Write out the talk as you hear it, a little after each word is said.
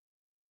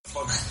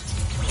So,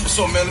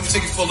 man, let me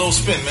take you for a little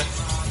spin, man.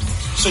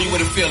 Show you what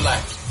it feel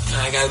like.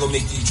 I gotta go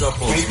make these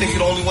drop-offs. Man, you think you're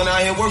the only one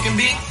out here working,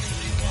 B?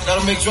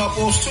 Gotta make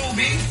drop-offs too,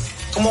 B.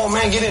 Come on,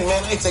 man, get in,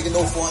 man. I ain't taking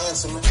no for an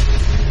answer, man.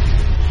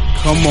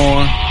 Come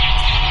on,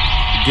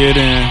 get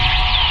in.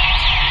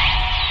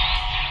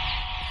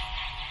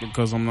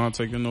 Because I'm not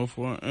taking no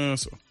for an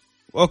answer.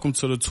 Welcome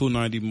to the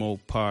 290 Mo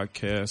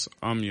podcast.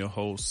 I'm your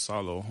host,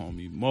 Salo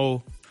Homie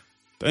Mo.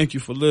 Thank you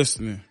for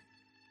listening.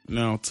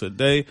 Now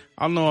today,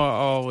 I know I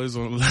always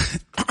on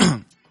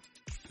the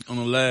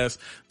last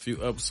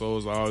few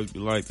episodes, I always be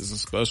like, this is a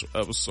special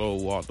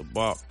episode, Walk the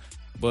Bop.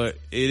 But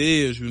it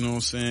is, you know what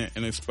I'm saying?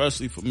 And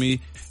especially for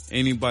me,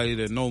 anybody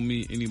that know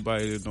me,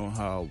 anybody that know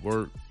how I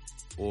work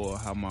or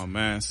how my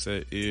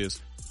mindset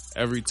is,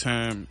 every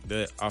time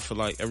that I feel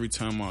like every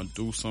time I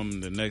do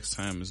something, the next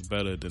time is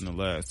better than the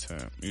last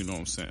time. You know what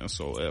I'm saying?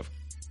 So if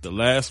the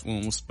last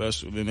one was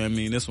special, then that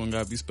means this one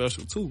gotta be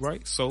special too,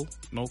 right? So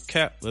no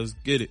cap, let's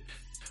get it.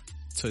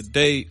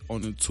 Today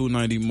on the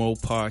 290 Mo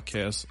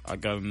podcast, I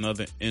got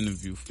another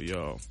interview for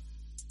y'all.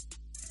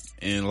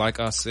 And like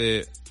I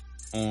said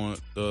on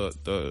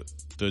the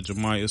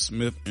Jemiah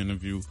Smith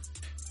interview,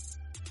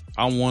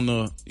 I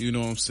wanna, you know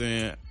what I'm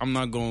saying, I'm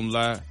not gonna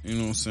lie, you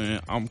know what I'm saying,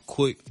 I'm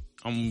quick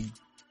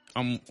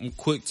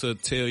to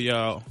tell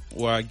y'all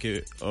where I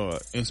get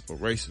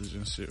inspirations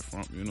and shit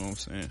from, you know what I'm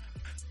saying?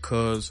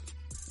 Cause,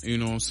 you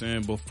know what I'm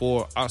saying,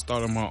 before I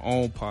started my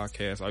own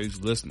podcast, I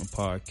used to listen to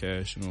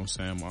podcasts, you know what I'm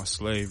saying, my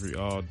slavery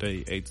all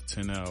day, 8 to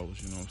 10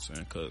 hours, you know what I'm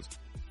saying, cause,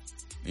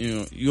 you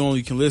know, you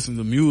only can listen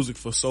to music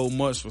for so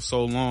much, for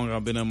so long.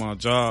 I've been at my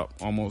job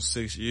almost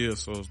 6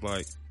 years, so it's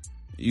like,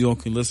 you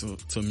only can listen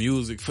to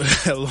music for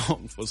that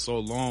long, for so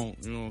long,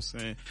 you know what I'm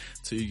saying,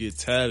 till you get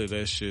tired of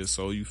that shit,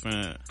 so you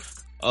find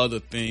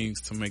other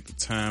things to make the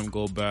time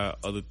go by,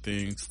 other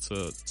things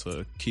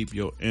to keep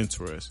your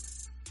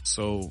interest.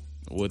 So,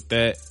 with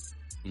that,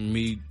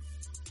 me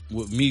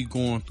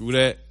going through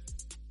that,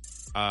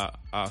 I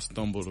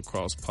stumbled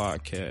across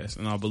podcasts,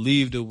 and I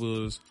believed it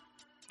was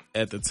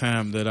at the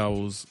time that I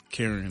was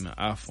carrying an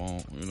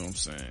iPhone, you know what I'm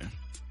saying,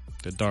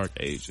 the dark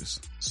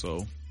ages.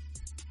 So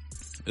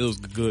it was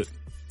a good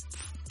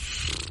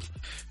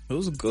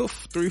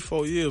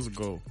 3-4 years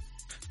ago.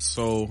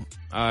 So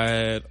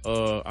I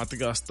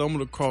think I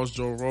stumbled across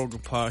Joe Rogan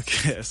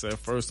podcast at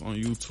first on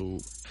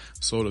YouTube.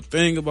 So the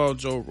thing about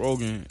Joe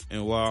Rogan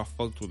and why I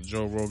fucked with the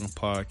Joe Rogan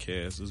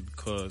podcast is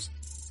because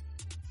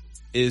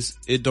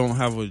it don't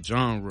have a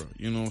genre,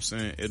 you know what I'm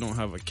saying? It don't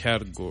have a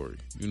category,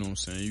 you know what I'm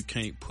saying? You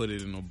can't put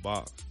it in a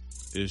box.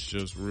 It's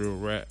just real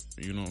rap,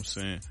 you know what I'm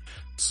saying?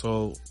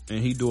 So, and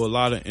he do a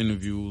lot of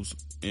interviews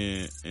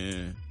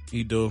and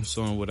he does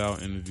some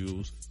without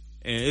interviews.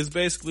 And it's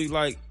basically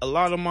like a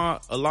lot of my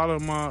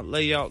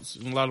layouts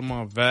and a lot of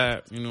my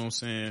vibe, you know what I'm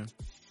saying,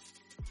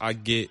 I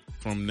get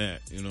from that,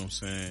 you know what I'm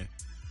saying?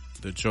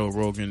 The Joe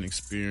Rogan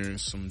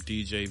experience, some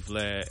DJ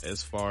Vlad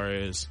as far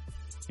as,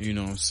 you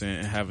know what I'm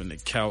saying, having the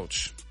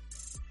couch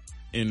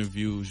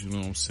interviews, you know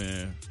what I'm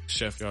saying?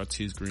 Chef Yart's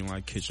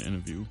Greenlight Kitchen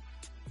interview.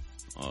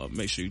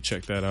 Make sure you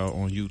check that out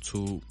on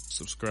YouTube.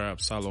 Subscribe,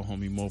 Salo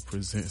Homie Mo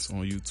Presents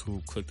on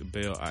YouTube. Click the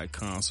bell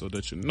icon so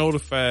that you're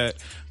notified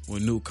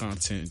when new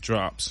content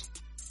drops.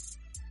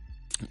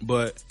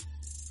 But,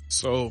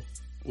 so,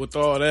 with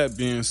all that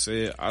being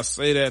said, I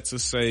say that to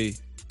say,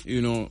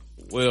 you know,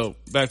 well,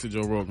 back to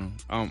Joe Rogan.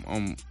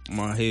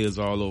 My head's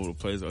all over the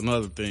place.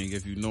 Another thing,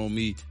 if you know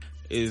me,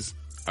 is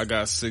I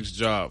got 6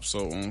 jobs,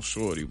 so on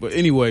shorty. But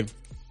anyway,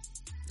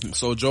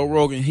 so Joe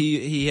Rogan,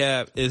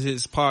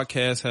 his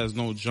podcast has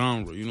no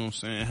genre, you know what I'm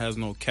saying? It has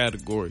no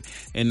category.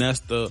 And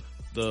that's the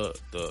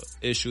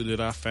issue that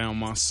I found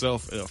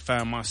myself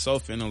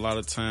in a lot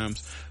of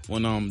times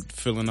when I'm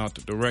filling out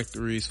the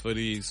directories for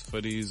these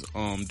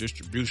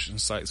distribution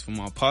sites for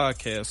my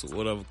podcast or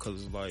whatever,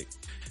 cause it's like,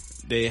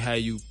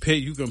 you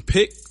can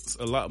pick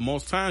a lot,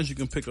 most times you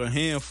can pick a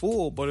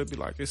handful, but it'd be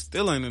like, it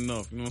still ain't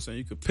enough, you know what I'm saying?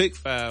 You could pick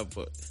 5,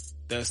 but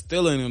that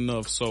still ain't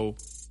enough, so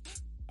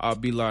I'll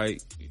be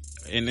like,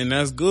 and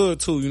that's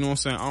good too, you know what I'm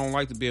saying? I don't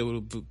like to be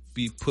able to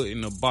be put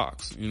in a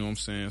box, you know what I'm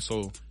saying?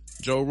 So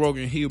Joe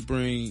Rogan, he'll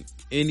bring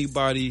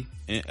anybody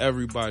and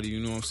everybody,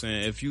 you know what I'm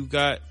saying? If you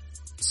got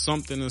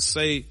something to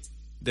say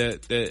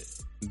that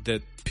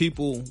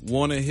people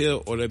want to hear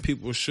or that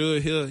people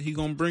should hear, he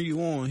gonna bring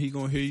you on, he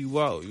gonna hear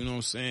you out, you know what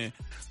I'm saying?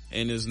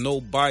 And there's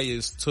no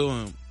bias to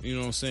him, you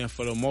know what I'm saying?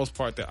 For the most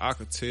part that I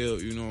could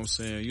tell, you know what I'm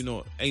saying? You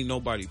know, ain't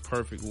nobody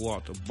perfect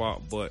walk the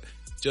bop, but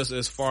just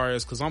as far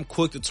as, cause I'm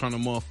quick to turn a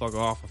motherfucker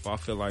off if I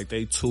feel like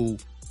they too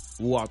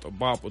walk the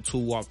bop or too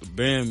walk the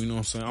bam, you know what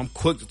I'm saying? I'm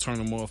quick to turn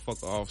a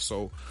motherfucker off.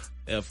 So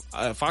if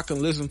I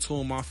can listen to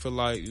him, I feel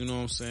like, you know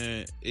what I'm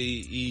saying,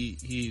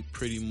 he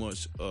pretty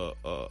much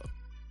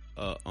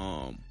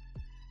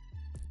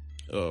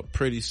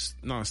pretty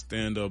not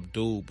stand up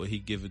dude, but he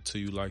give it to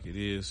you like it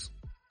is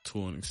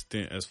to an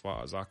extent as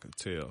far as I can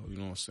tell, you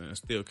know what I'm saying?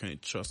 Still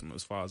can't trust him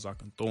as far as I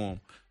can throw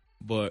him.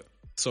 But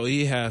so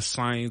he has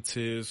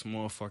scientists,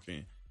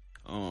 motherfucking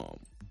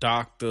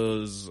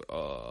doctors,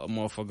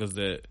 motherfuckers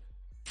that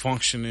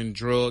functioning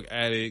drug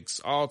addicts,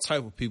 all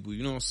type of people,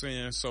 you know what I'm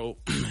saying? So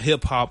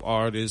hip hop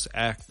artists,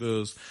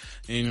 actors,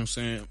 you know what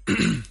I'm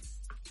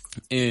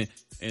saying?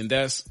 and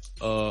that's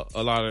a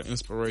lot of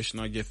inspiration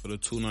I get for the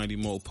 290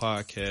 Mo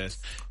podcast,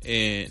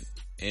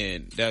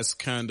 and that's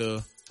kind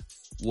of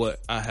what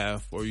I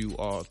have for you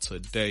all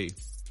today.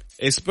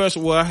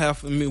 Especially what I have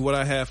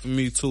for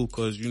me too,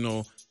 cause you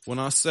know, when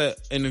I set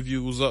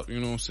interviews up, you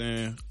know what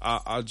I'm saying,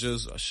 I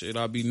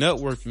be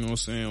networking, you know what I'm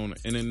saying, on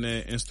the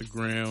internet,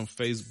 Instagram,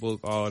 Facebook,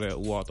 all that,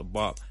 walk the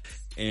bop.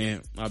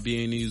 And I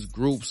be in these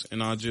groups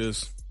and I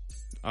just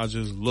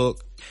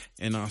look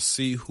and I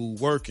see who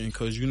working,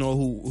 cause you know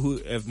who,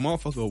 if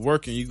motherfucker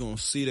working, you gonna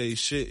see they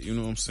shit, you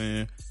know what I'm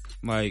saying?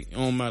 Like, it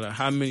don't matter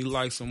how many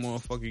likes a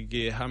motherfucker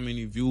get, how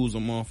many views a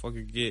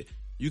motherfucker get,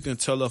 you can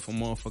tell if a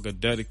motherfucker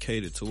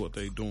dedicated to what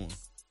they doing.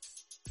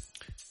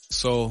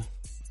 So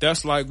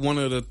that's like one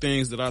of the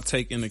things that I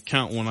take into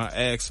account when I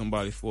ask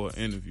somebody for an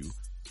interview.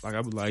 Like,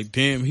 I be like,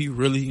 damn, he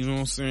really, you know what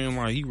I'm saying?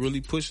 Like, he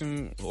really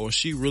pushing, or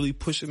she really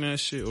pushing that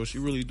shit, or she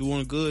really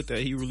doing good at that,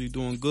 he really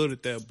doing good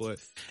at that, but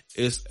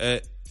it's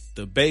at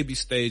the baby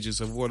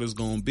stages of what it's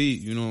gonna be,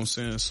 you know what I'm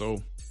saying?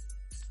 So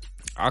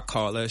I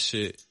call that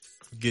shit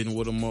getting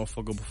with a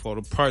motherfucker before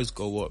the price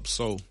go up.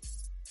 So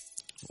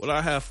what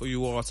I have for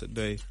you all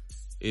today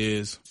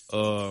is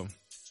an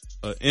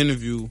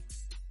interview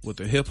with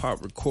a hip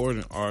hop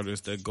recording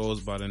artist that goes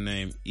by the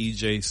name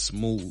EJ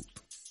Smooth.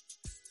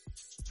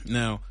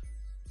 Now,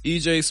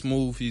 EJ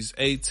Smooth, he's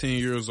 18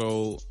 years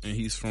old and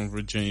he's from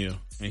Virginia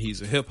and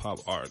he's a hip hop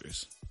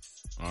artist.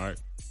 All right.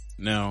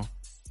 Now,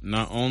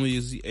 not only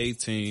is he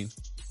 18,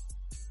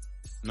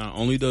 not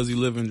only does he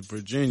live in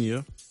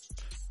Virginia,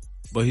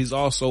 but he's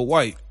also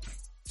white.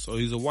 So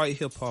he's a white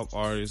hip hop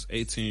artist,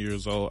 18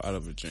 years old, out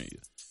of Virginia.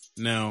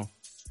 Now,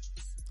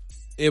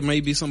 it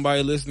may be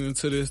somebody listening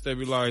to this that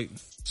be like,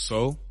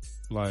 so,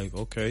 like,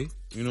 okay,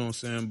 you know what I'm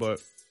saying?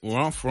 But where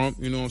I'm from,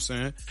 you know what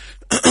I'm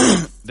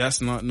saying?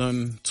 That's not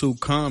nothing too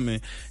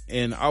common.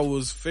 And I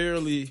was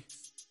fairly,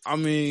 I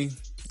mean,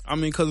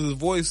 cause his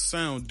voice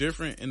sound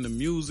different in the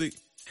music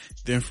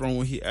than from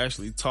when he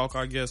actually talk,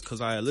 I guess,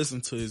 cause I had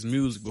listened to his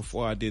music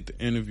before I did the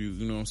interview,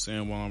 you know what I'm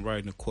saying? While I'm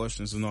writing the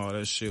questions and all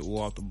that shit,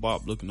 off the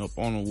bop, looking up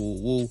on him,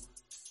 woo woo.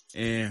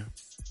 And,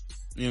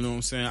 you know what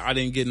I'm saying? I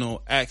didn't get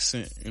no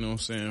accent, you know what I'm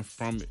saying,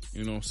 from it.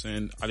 You know what I'm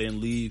saying? I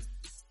didn't leave,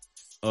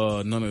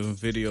 none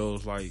of the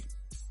videos like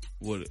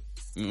with,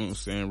 you know what I'm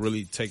saying,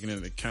 really taking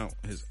into account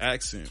his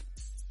accent.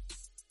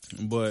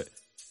 But,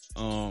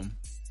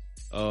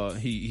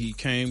 he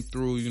came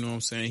through, you know what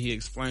I'm saying? He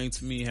explained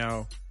to me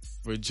how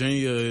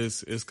Virginia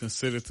is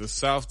considered the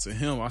South to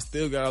him. I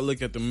still gotta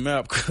look at the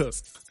map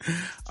cause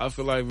I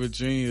feel like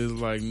Virginia is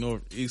like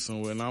northeast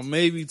somewhere. And I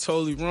may be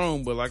totally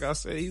wrong, but like I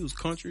said, he was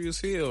country as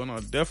hell and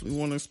I definitely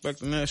wasn't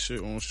expecting that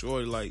shit on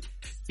Shorty. Like,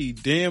 he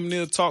damn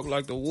near talked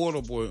like the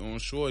Water Boy on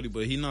Shorty,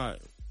 but he not,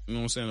 you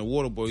know what I'm saying? The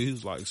Water Boy, he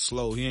was like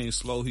slow. He ain't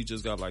slow. He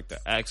just got like the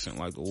accent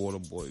like the Water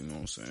Boy, you know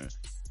what I'm saying?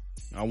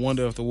 I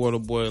wonder if the Water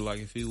Boy, like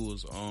if he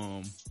was,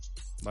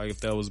 like if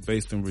that was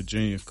based in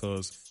Virginia,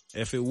 cause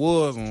if it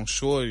was on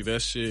Shorty,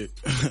 that shit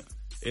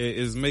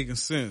is making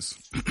sense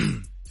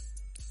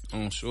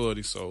on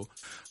Shorty. So,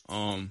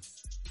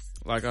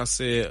 like I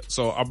said,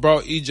 so I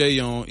brought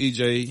EJ on.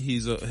 EJ,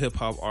 he's a hip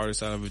hop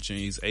artist out of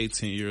Virginia. He's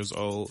 18 years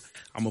old.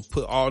 I'm gonna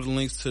put all the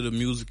links to the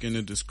music in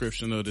the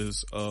description of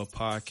this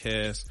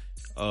podcast.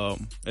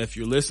 If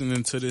you're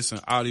listening to this in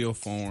audio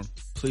form,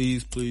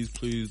 please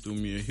do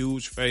me a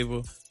huge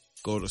favor.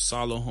 Go to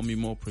Solo Homie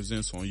Mo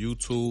Presents on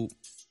YouTube.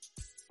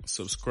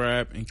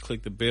 Subscribe and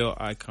click the bell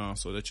icon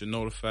so that you're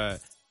notified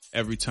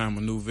every time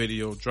a new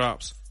video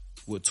drops.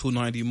 With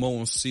 290 Mo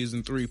in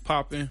season 3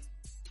 popping,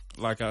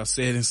 like I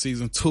said in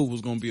season 2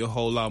 was going to be a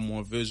whole lot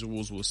more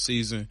visuals. With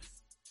season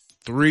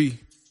 3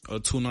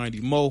 of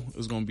 290 Mo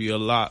is going to be a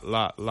lot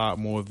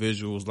more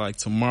visuals. Like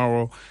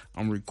tomorrow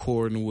I'm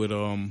recording with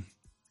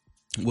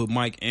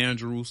Mike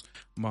Andrews,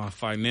 my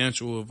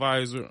financial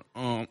advisor,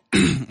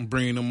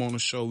 bringing him on the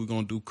show. We're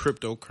going to do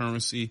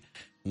cryptocurrency.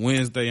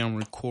 Wednesday, I'm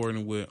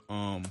recording with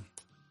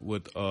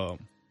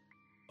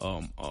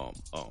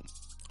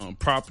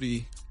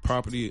property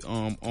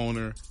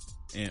owner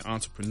and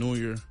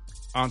entrepreneur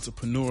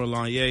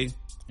Lanye,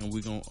 and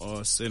we're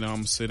gonna sit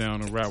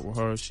down and rap with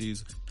her.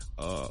 She's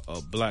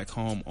a black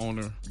home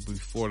owner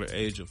before the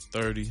age of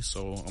 30,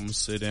 so I'm gonna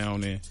sit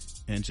down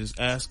and just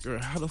ask her,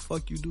 how the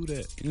fuck you do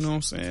that? You know what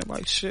I'm saying?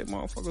 Like, shit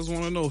motherfuckers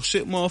want to know.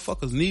 Shit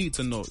motherfuckers need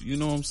to know. You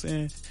know what I'm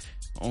saying?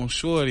 On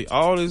Shorty,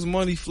 all this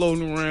money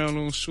floating around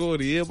on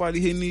Shorty. Everybody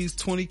here needs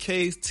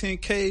 20Ks,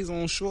 10Ks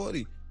on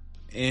Shorty.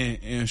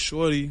 And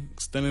Shorty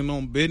standing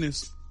on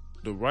business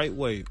the right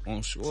way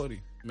on Shorty,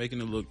 making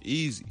it look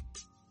easy.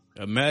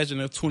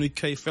 Imagine if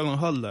 20K fell on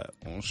her lap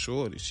on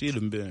Shorty. She'd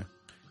been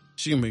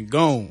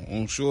gone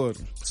on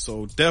Shorty.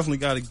 So definitely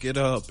got to get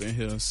her up in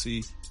here and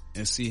see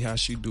how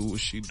she do what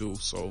she do.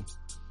 So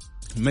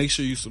make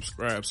sure you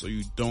subscribe so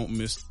you don't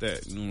miss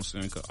that. You know what I'm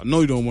saying? 'Cause I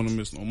know you don't want to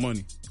miss no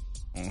money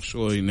on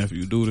Shorty, and if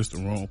you do this, the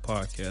wrong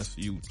podcast for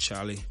you,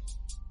 Charlie.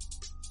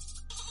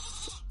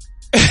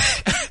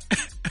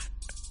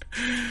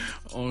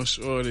 on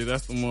Shorty.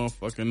 That's the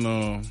motherfucking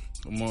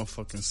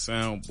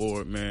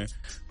soundboard, man.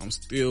 I'm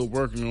still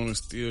working on it,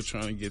 still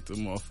trying to get the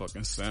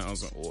motherfucking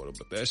sounds in order.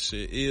 But that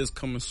shit is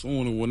coming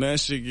soon, and when that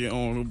shit get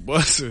on the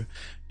bus,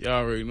 y'all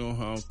already know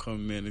how I'm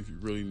coming, man. If you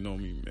really know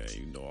me, man,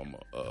 you know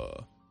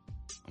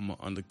I'm an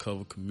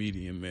undercover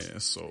comedian, man.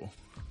 So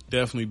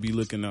definitely be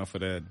looking out for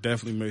that.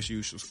 Definitely make sure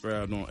you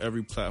subscribe on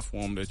every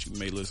platform that you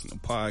may listen to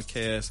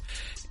podcasts.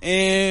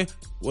 And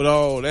with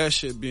all that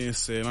shit being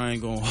said, I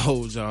ain't gonna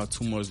hold y'all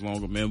too much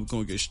longer, man. We're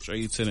gonna get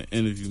straight to the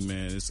interview,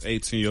 man. It's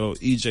 18-year-old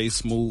EJ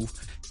Smooth,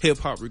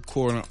 hip-hop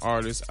recording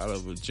artist out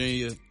of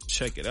Virginia.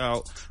 Check it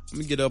out. Let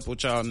me get up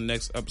with y'all in the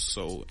next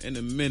episode in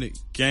a minute,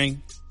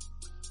 gang.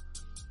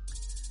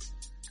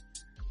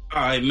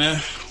 Alright, man.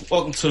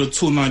 Welcome to the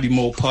 290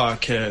 Mo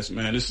podcast,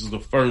 man. This is the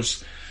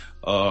first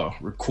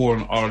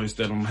recording artist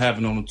that I'm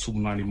having on the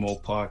 290 Mo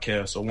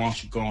podcast. So why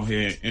don't you go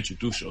ahead and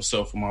introduce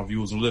yourself for my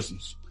viewers and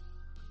listeners?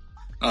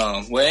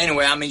 Well,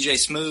 anyway, I'm EJ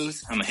Smooth.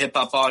 I'm a hip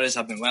hop artist.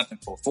 I've been rapping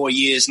for 4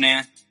 years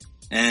now.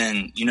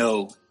 And, you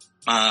know,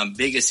 my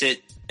biggest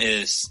hit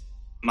is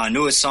my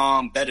newest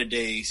song, Better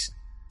Days.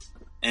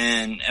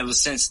 And ever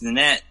since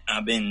that,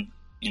 I've been,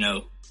 you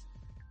know,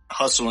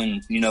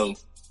 hustling, you know,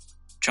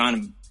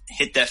 trying to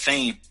hit that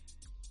fame.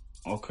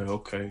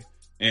 Okay.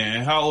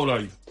 And how old are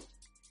you?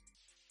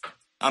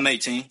 I'm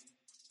 18.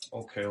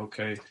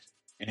 Okay.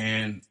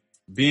 And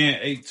being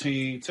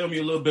 18, tell me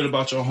a little bit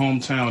about your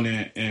hometown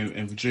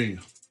in Virginia.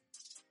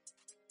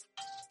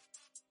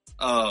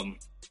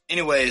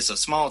 Anyway, it's a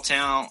small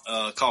town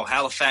called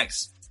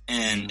Halifax,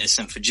 and it's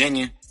in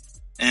Virginia.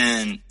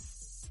 And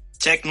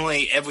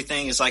technically,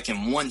 everything is like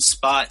in one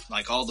spot,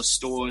 like all the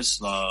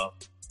stores,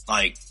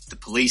 like the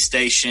police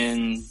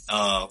station,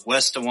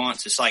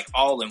 restaurants. It's like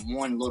all in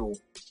one little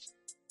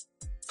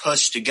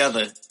pushed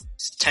together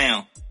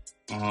town.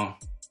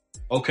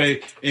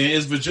 Okay, and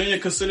is Virginia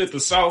considered the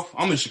South?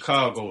 I'm in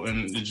Chicago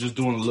and just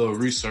doing a little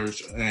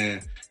research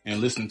and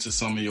listening to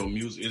some of your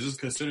music. Is this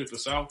considered the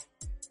South?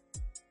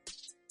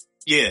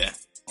 Yeah.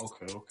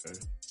 Okay.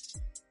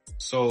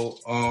 So,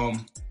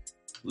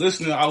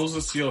 listening, I was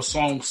listening to your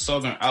song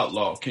Southern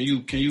Outlaw. Can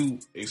you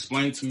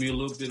explain to me a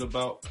little bit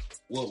about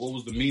what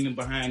was the meaning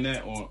behind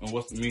that, and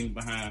what's the meaning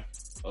behind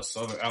a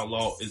Southern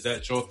Outlaw? Is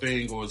that your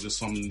thing, or is it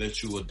something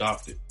that you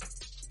adopted?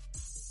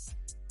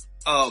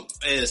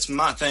 It's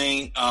my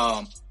thing.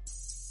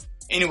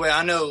 Anyway,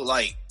 I know,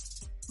 like,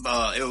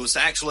 it was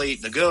actually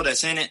the girl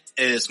that's in it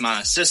is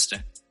my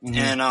sister. Mm-hmm.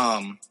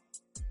 And,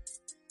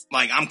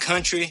 like, I'm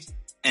country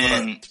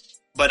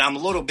but I'm a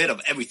little bit of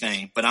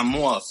everything, but I'm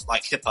more of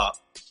like hip hop.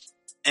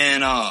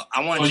 And, I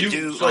wanted to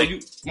do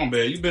my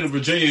bad. You've been in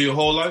Virginia your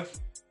whole life?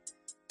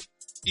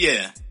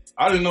 Yeah.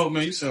 I didn't know,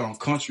 man. You sound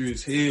country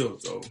as hell,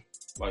 though.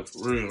 Like,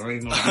 for real. I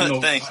didn't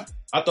know. Thanks.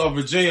 I thought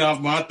Virginia,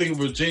 when I think of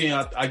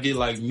Virginia, I get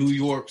like New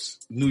York,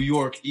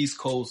 East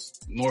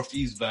Coast,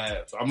 Northeast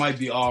vibes. I might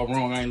be all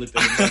wrong. I ain't looked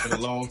at it in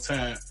a long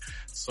time.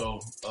 So,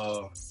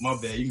 my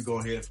bad. You can go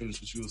ahead and finish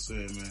what you were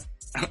saying,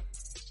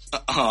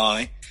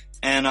 man.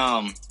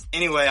 And,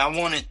 anyway, I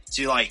wanted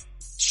to like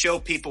show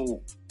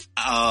people,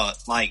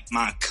 like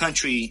my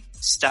country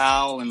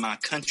style and my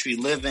country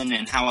living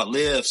and how I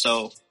live.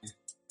 So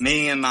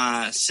me and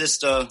my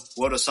sister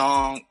wrote a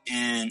song,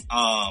 and,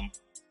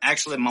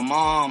 actually, my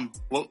mom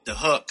wrote the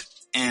hook,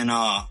 and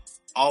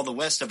all the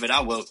rest of it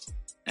I wrote.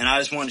 And I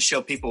just wanted to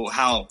show people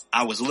how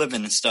I was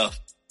living and stuff.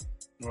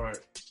 Right.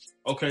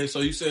 Okay, so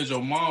you said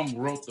your mom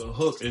wrote the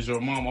hook. Is your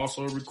mom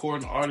also a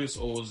recording artist,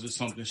 or was this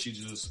something she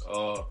just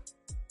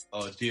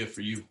did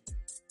for you?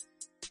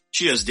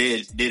 She just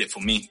did it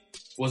for me.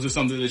 Was it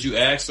something that you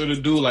asked her to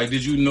do? Like,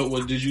 did you know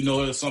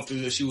it was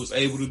something that she was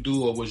able to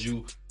do, or was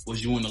you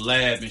in the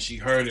lab and she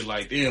heard it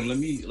like, damn, let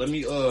me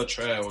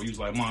try, or you was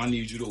like, Mom, I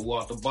need you to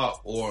walk the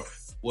bop, or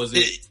was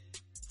it?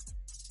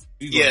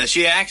 Yeah,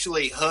 she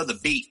actually heard the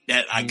beat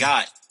that I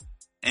got,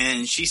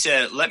 and she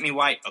said, let me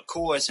write a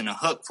chorus and a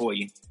hook for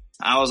you.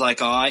 I was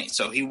like, all right.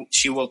 So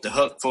she wrote the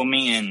hook for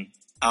me, and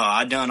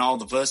I done all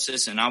the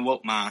verses, and I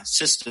wrote my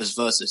sister's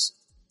verses.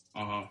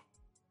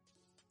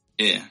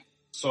 Yeah.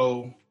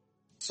 So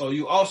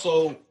you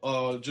also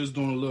just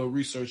doing a little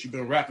research. You've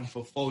been rapping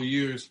for 4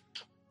 years.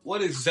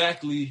 What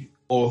exactly,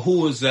 or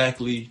who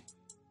exactly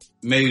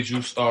made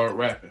you start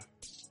rapping?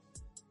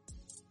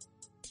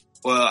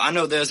 Well, I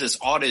know there's this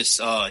artist,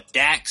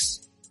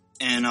 Dax,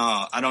 and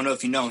I don't know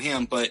if you know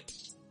him, but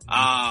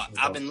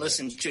I've been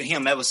listening to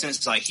him ever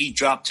since like he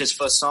dropped his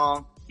first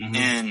song. Mm-hmm.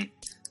 And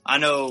I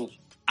know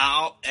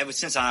ever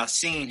since I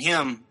seen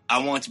him,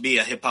 I wanted to be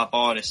a hip hop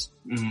artist.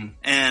 Mm-hmm.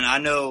 And I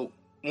know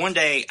one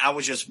day I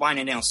was just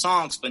writing down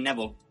songs, but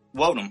never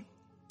wrote them.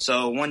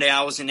 So one day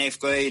I was in 8th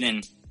grade,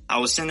 and I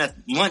was sitting at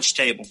the lunch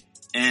table,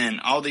 and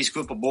all these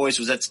group of boys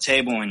was at the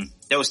table, and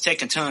they was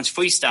taking turns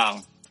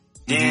freestyling.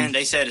 Then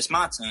they said it's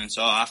my turn,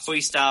 so I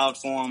freestyled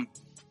for them.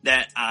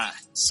 That I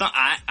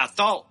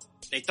thought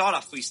they thought I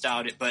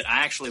freestyled it, but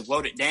I actually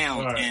wrote it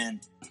down, right. And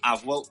I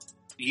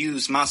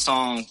used my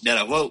song that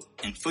I wrote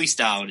and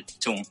freestyled it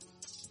to them.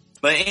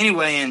 But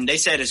anyway, and they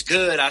said it's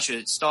good. I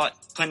should start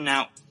putting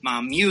out my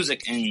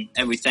music and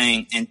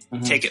everything and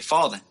take it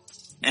farther.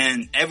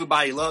 and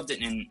everybody loved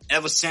it. And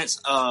ever since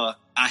I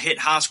hit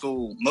high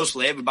school,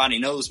 mostly everybody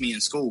knows me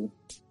in school.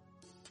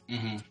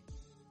 Mm-hmm.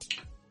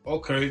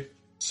 Okay.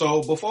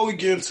 So before we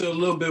get into a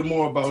little bit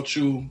more about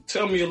you,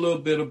 tell me a little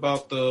bit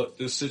about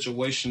the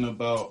situation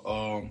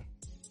about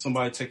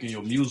somebody taking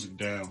your music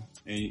down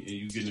and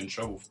you getting in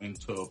trouble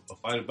into a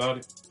fight about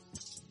it.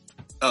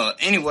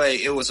 Anyway,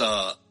 it was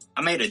I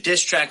made a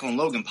diss track on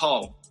Logan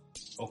Paul.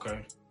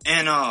 Okay.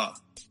 And I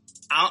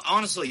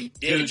honestly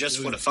did it just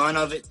for the fun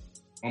of it.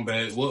 I'm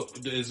bad.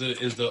 What is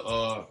it? Is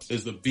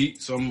the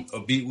beat a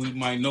beat we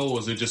might know, or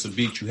is it just a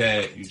beat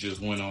you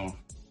just went on?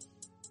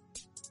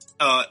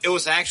 It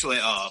was actually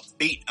a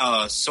beat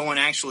someone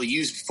actually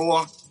used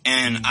before,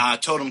 and I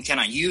told them, "Can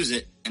I use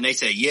it?" And they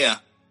said, "Yeah."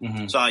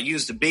 Mm-hmm. So I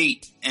used the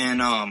beat,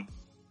 and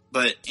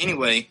but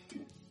anyway,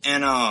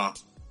 and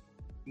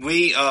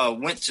we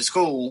went to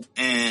school,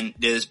 and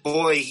this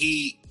boy,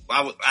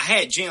 I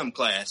had gym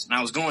class, and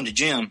I was going to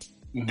gym,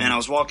 and I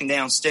was walking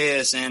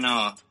downstairs, and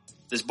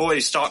this boy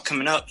started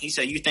coming up. He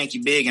said, "You think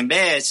you're big and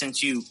bad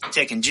since you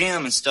taking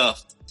gym and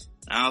stuff?"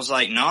 And I was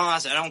like, "No," I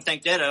said, "I don't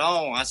think that at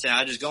all." I said,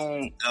 "I just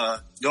go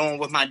on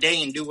with my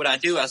day and do what I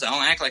do." I said, "I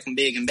don't act like I'm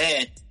big and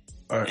bad."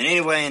 Right. And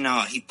anyway, and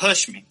he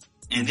pushed me,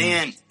 and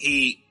then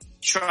he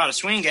tried to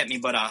swing at me,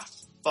 but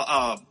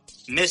I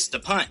missed the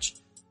punch,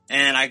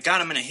 and I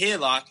got him in a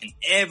headlock, and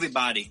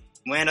everybody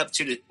went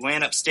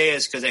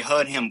upstairs because they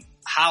heard him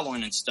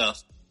howling and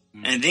stuff.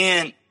 And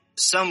then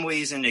some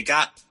reason they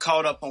got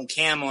caught up on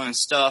camera and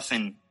stuff,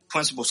 and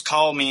principals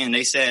called me and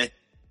they said,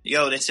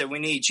 "We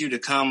need you to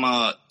come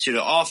to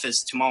the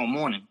office tomorrow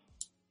morning."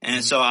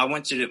 And so I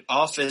went to the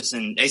office,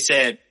 and they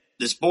said,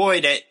 "This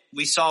boy that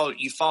we saw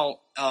you fought,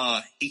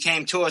 he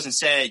came to us and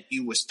said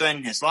you was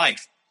threatening his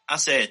life." I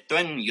said,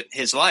 "Threatening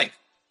his life?"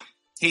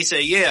 He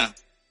said, "Yeah."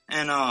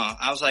 And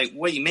I was like,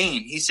 "What do you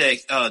mean?" He said,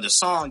 "The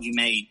song you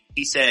made,"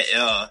 he said,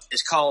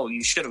 "it's called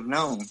You Should Have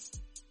Known."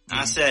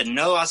 I said,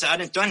 "No." I said, "I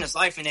didn't threaten his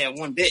life in there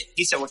one bit."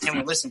 He said, "Well, can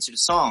we listen to the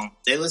song?"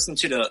 They listened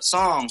to the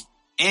song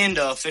and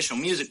the official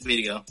music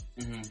video.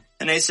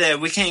 And they said,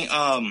 "We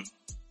can't,"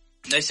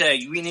 they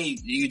said, "We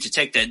need you to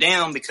take that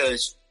down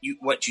because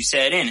what you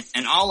said in it."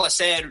 And all I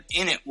said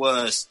in it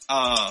was,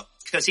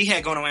 because he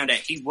had going around that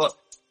he whooped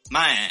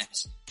my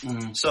ass.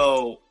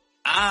 So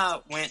I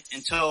went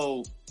and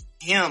told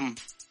him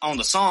on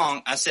the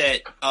song, I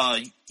said,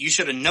 "You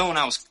should have known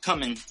I was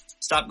coming.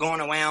 Stop going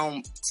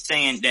around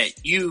saying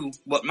that you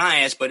whooped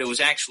my ass, but it was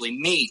actually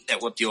me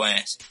that whooped your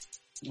ass."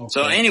 Okay.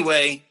 So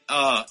anyway,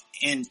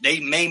 and they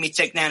made me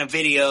take down a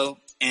video,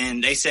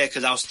 and they said,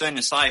 cause I was threatening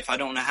his life. I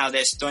don't know how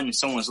that's threatening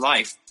someone's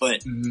life,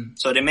 but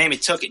so they made me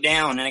took it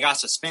down, and I got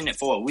suspended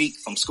for a week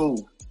from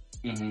school.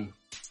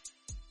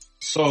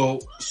 So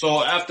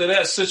after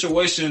that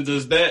situation,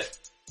 does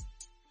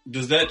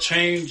that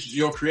change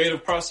your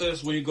creative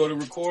process when you go to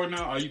record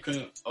now? Are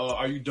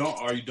you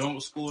done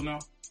with school now?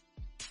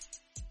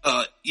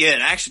 Yeah,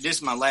 actually this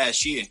is my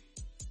last year.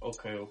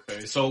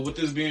 Okay. So with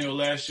this being your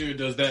last year,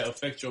 does that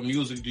affect your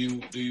music?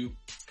 Do you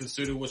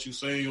consider what you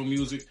say in your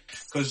music?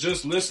 Cause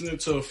just listening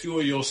to a few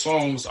of your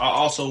songs, I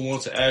also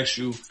want to ask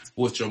you,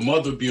 with your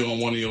mother being on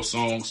one of your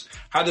songs,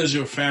 how does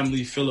your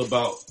family feel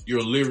about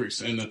your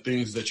lyrics and the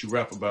things that you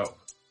rap about?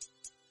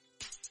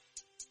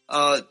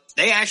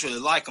 They actually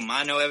like them.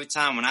 I know every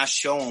time when I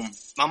show them,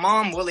 my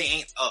mom really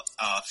ain't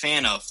a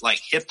fan of like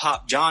hip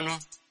hop genre.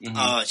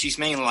 She's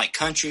mainly like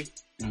country,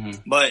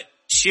 but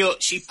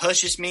she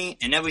pushes me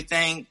and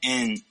everything.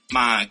 And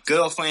my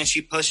girlfriend,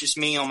 she pushes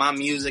me on my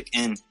music.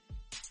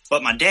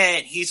 But my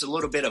dad, he's a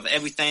little bit of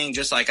everything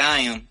just like I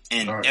am.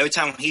 And every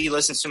time he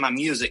listens to my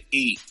music,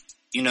 he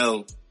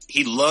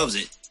loves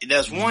it.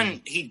 There's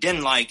one he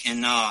didn't like,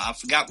 and I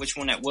forgot which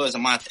one that was. I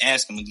might have to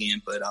ask him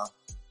again, but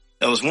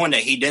there was one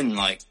that he didn't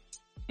like.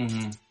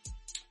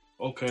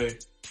 Okay.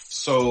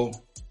 So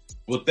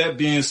with that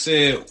being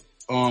said,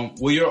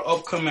 will your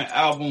upcoming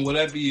album, will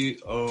that be,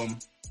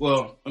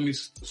 well, let me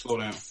slow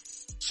down.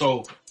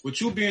 So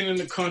with you being in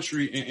the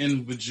country and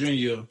in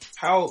Virginia,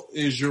 how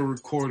is your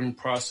recording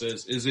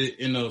process? Is it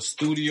in a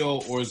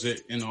studio or is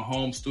it in a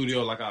home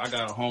studio? Like I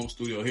got a home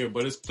studio here,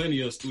 but there's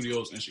plenty of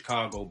studios in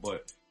Chicago,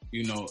 but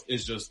you know,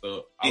 it's just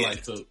I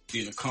like to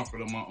be in the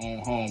comfort of my own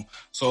home.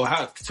 So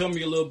tell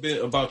me a little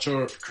bit about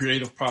your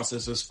creative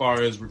process as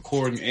far as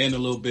recording, and a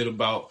little bit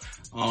about,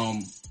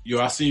 I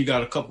see you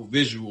got a couple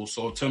visuals.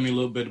 So tell me a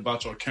little bit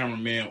about your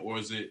cameraman, or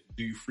do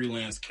you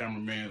freelance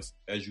cameramans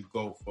as you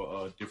go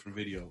for different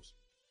videos?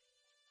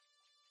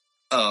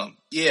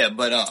 Yeah,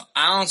 but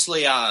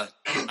honestly, I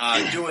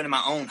do it in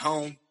my own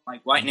home.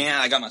 Like right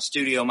now, I got my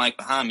studio mic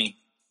behind me,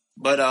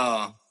 but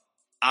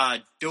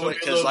I do it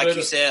because, like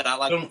you said, I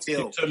like to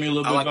feel. Tell me a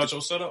little bit about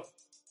your setup.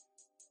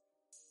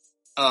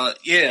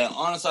 Yeah,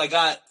 honestly, I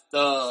got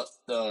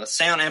the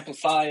sound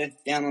amplifier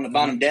down on the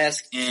bottom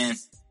desk, and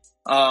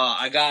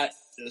I got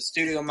the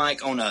studio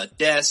mic on a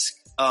desk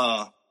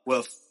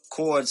with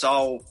cords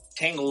all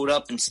tangled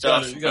up and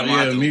stuff.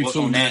 Yeah, me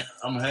too, man.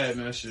 I'm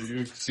having that shit.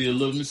 You can see a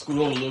little, let me scoot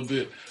over a little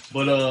bit,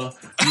 but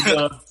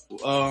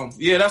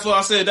yeah, that's what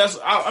I said.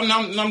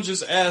 I'm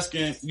just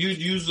asking. You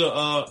use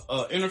a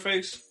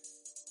interface?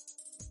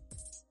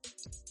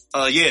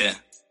 Yeah.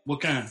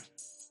 What kind?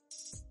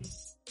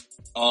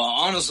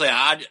 Honestly,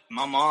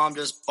 my mom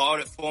just bought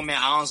it for me.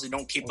 I honestly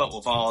don't keep up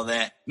with all of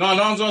that. No,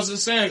 I'm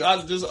just saying.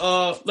 I just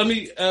let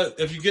me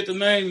if you get the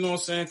name, you know what I'm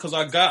saying? Because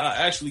I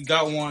actually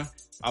got one.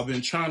 I've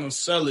been trying to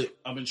sell it.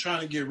 I've been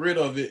trying to get rid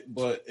of it,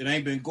 but it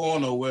ain't been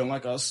going nowhere. And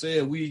like I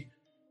said, we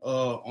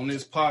on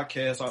this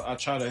podcast, I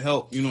try to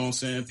help. You know what I'm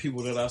saying?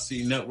 People that I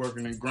see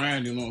networking and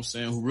grind. You know what I'm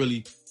saying? Who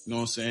really. You know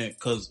what I'm saying?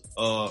 Because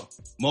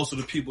most of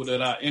the people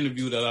that I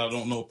interview that I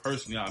don't know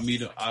personally, I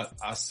meet them,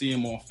 I see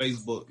them on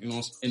Facebook. You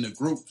know, in the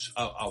groups,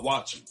 I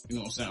watch them. You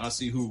know what I'm saying? I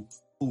see who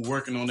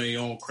working on their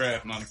own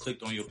craft, and I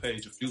clicked on your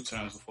page a few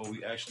times before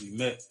we actually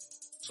met.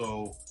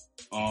 So,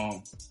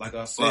 like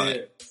I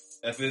said,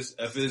 if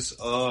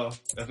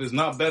it's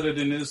not better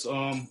than this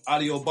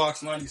Audio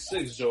Box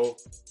 96, Joe,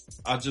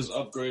 I just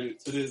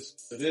upgraded to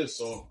this.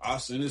 So I'll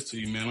send this to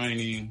you, man. I ain't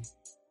even,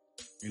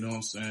 you know what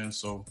I'm saying?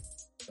 So.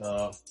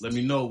 Let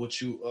me know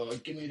what you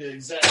give me the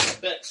exact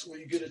specs when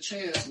you get a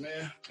chance,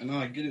 man, and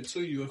I'll get it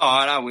to you. All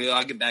right, I will.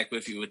 I'll get back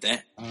with you with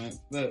that. All right,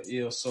 but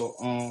yeah. So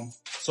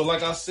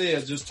like I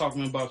said, just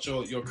talking about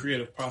your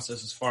creative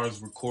process as far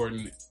as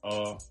recording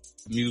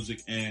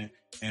music and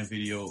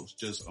videos.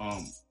 Just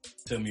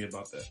tell me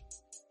about that.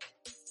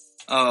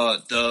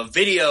 The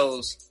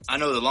videos, I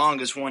know the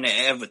longest one that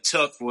ever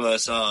took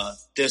was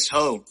This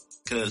Hoe,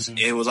 because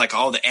it was like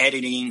all the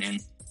editing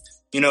and.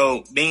 You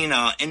know, being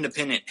an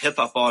independent hip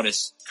hop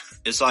artist,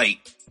 it's like,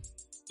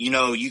 you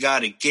know, you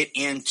got to get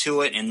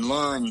into it and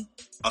learn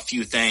a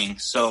few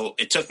things. So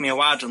it took me a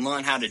while to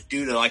learn how to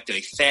do the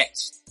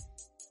effects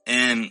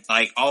and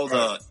like all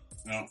the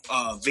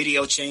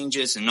video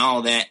changes and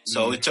all that.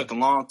 So it took a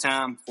long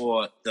time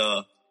for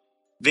the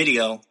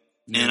video.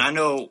 And I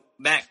know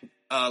back,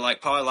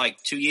 probably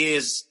 2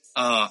 years,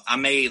 I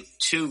made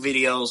 2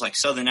 videos like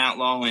Southern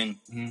Outlaw and,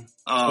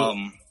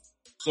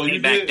 so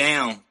you Back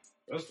Down.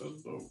 That's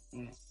dope.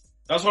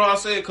 That's what I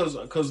said,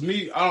 cause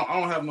me, I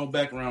don't have no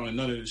background in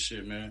none of this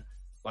shit, man.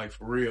 Like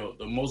for real,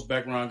 the most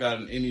background I got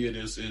in any of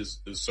this is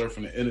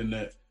surfing the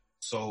internet.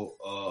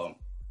 So,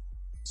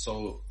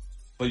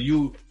 for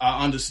you,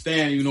 I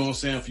understand, you know what I'm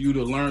saying. For you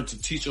to learn to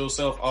teach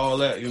yourself all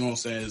that, you know what I'm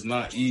saying, it's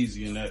not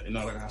easy. And that,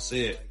 like I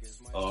said,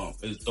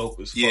 it's dope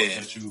as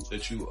fuck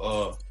that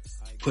you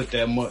put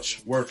that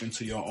much work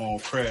into your own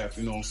craft,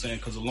 you know what I'm saying?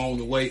 Because along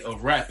the way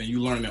of rapping,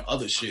 you learn the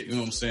other shit, you know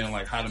what I'm saying?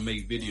 Like how to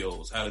make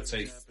videos, how to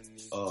take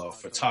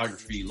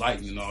photography,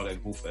 lighting, and all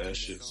that goof ass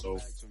shit. So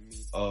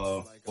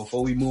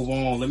before we move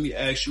on, let me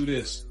ask you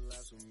this.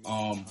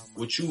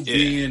 With you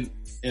being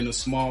in a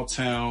small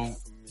town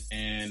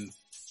and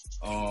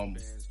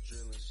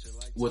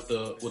with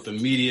the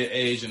media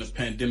age and the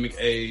pandemic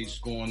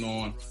age going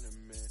on,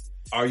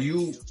 are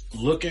you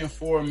looking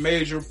for a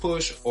major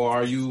push, or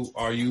are you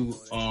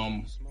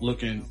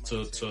looking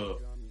to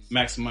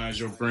maximize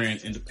your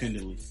brand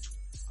independently?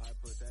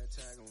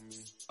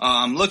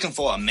 I'm looking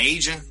for a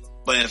major,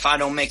 but if I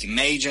don't make it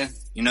major,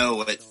 you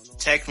know,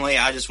 technically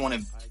I just want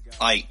to,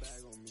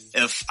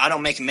 if I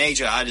don't make it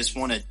major, I just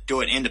want to do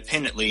it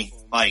independently.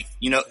 Like,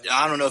 you know,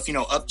 I don't know if you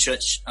know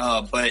Upchurch,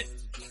 but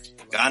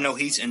I know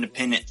he's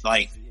independent.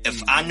 Like,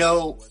 if I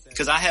know,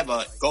 because I have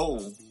a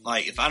goal,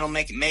 like if I don't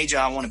make it major,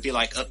 I want to be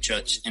like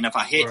Upchurch. And if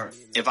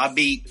I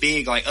be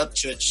big like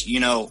Upchurch, you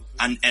know,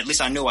 at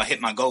least I know I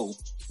hit my goal.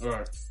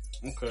 Right.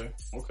 Okay.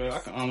 I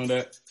can honor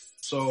that.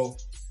 So,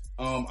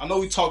 I know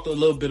we talked a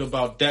little bit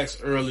about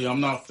Dax earlier. I'm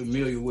not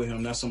familiar with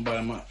him. That's somebody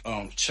I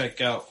might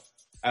check out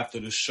after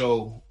the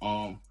show.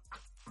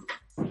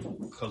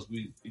 Because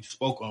we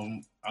spoke on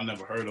him. I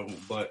never heard of him.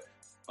 But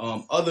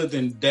other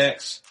than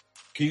Dax,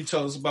 can you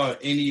tell us about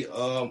any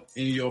of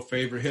your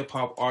favorite hip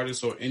hop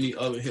artists or any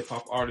other hip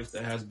hop artist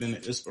that has been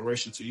an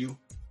inspiration to you,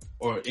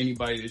 or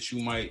anybody that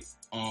you might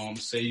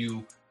say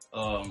you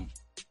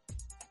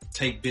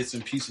take bits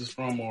and pieces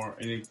from, or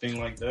anything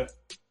like that?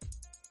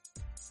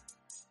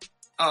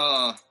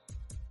 I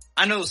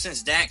know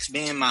since Dax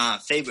being my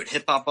favorite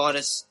hip hop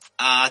artist,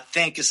 I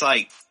think it's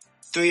like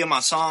 3 of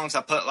my songs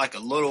I put like a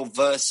little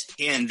verse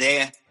here and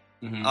there.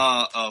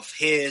 Of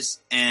his,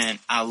 and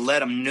I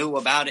let him know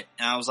about it,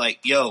 and I was like,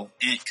 yo,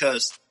 and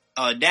cause,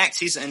 Dax,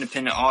 he's an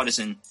independent artist,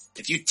 and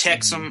if you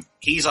text him,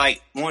 he's like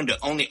one of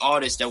the only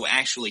artists that will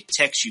actually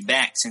text you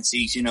back since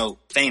he's, you know,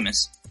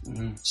 famous.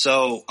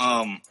 So,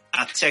 I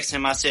texted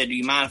him, I said, do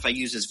you mind if I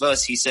use this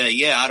verse? He said,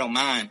 yeah, I don't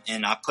mind,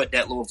 and I put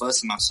that little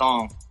verse in my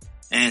song,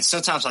 and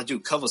sometimes I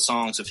do cover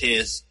songs of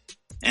his,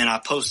 and I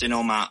post it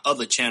on my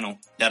other channel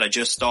that I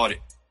just started.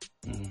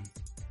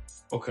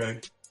 Okay.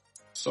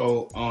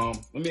 So,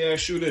 let me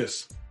ask you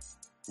this.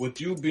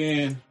 With you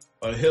being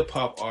a hip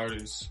hop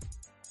artist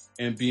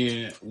and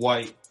being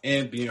white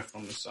and being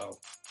from the South,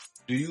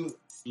 do you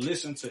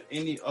listen to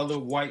any other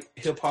white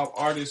hip hop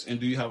artists,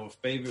 and do you have a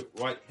favorite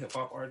white hip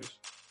hop artist?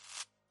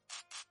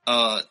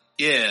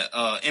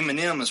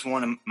 Eminem is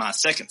one of my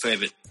second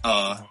favorite,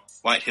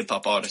 white hip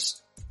hop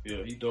artists.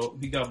 Yeah, he dope.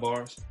 He got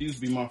bars. He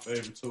used to be my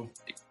favorite too.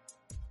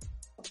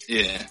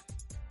 Yeah.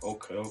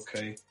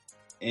 Okay.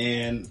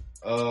 And,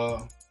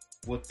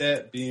 with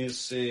that being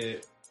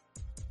said,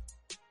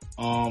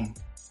 how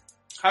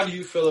do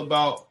you feel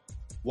about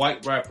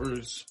white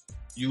rappers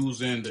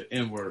using the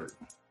N-word.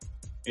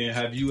 And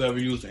have you ever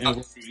used the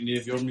N-word in any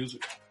of your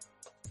music?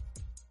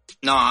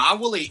 No, I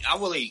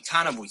really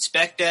kind of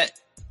respect that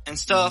and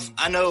stuff.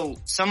 I know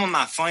some of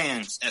my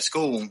friends at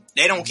school,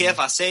 they don't care if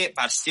I say it,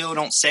 but I still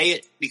don't say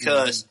it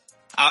because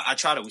I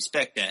try to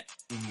respect that.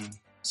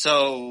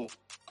 So,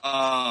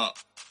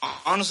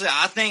 honestly,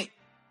 I think,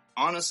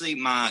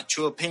 my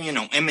true opinion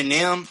on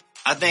Eminem,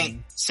 I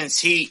think since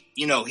he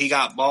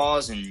got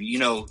bars and,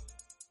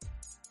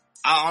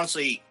 I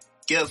honestly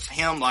give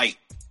him like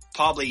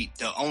probably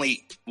the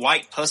only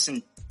white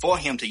person for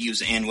him to use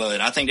the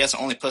N-word. I think that's the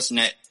only person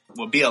that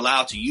will be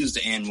allowed to use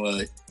the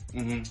N-word.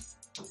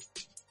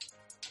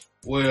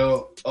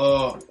 Well,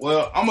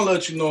 I'm gonna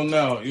let you know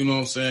now, you know what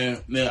I'm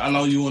saying? Now, I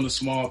know you in a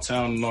small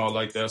town and all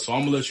like that, so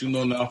I'm gonna let you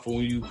know now for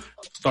when you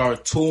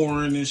start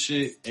touring and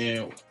shit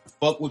and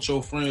fuck what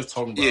your friends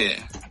talking about.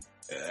 Yeah.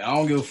 I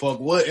don't give a fuck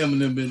what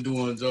Eminem been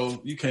doing,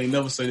 Joe. You can't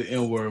never say the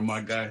N-word,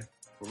 my guy.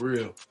 For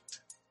real.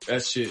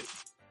 That shit.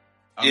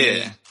 I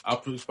mean,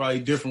 it's probably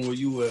different where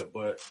you at,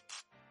 but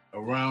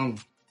around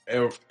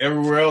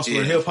everywhere else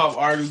where hip hop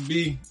artists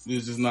be,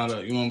 it's just not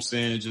you know what I'm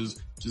saying?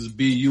 Just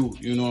be you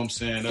know what I'm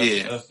saying?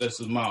 That's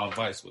just my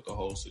advice with the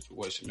whole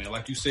situation, man.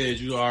 Like you said,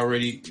 you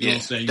already, you know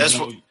what I'm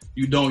saying?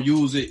 You don't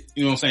use it,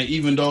 you know what I'm saying?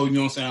 Even though, you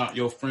know what I'm saying,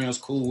 your friends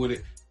cool with it,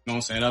 you know what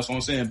I'm saying? That's what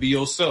I'm saying. Be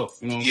yourself,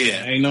 you know what I'm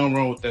saying? Ain't nothing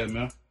wrong with that,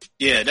 man.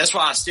 Yeah, that's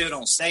why I still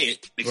don't say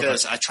it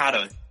because I try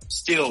to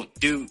still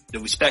do the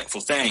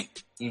respectful thing.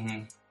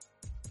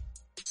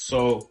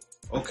 So,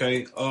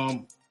 okay,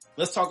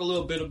 let's talk a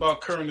little bit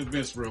about current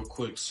events real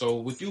quick. So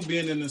with you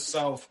being in the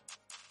South,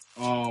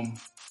 and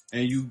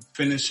you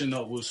finishing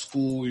up with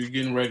school, you're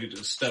getting ready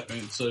to step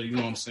into, you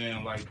know what I'm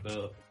saying, like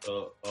the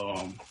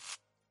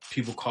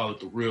people call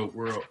it the real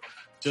world.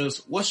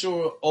 Just what's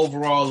your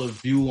overall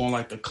view on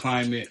like the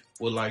climate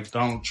with like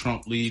Donald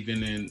Trump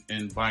leaving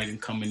and Biden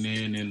coming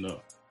in and the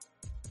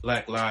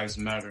Black Lives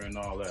Matter and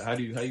all that? How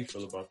do you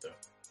feel about that?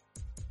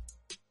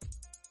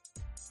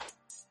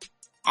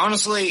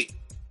 Honestly,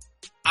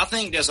 I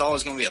think there's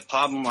always going to be a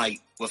problem, like,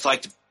 with,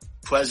 like, the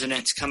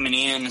presidents coming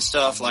in and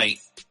stuff. Like,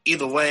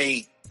 either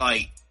way,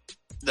 like,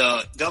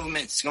 the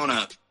government's going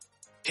to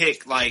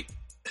pick, like,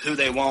 who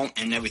they want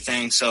and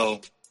everything. So,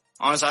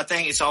 honestly, I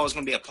think it's always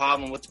going to be a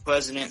problem with the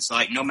presidents,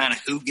 like, no matter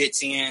who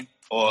gets in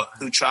or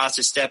who tries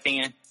to step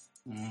in.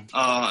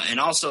 And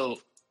also,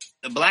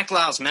 the Black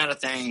Lives Matter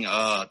thing,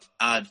 I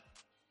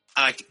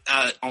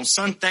on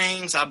some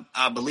things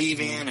I believe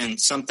in and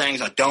some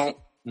things I don't.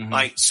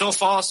 Like, so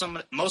far,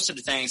 most of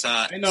the things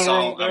I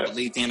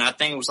believed in. I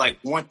think it was like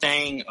one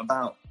thing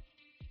about,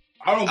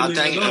 I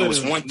think it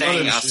was one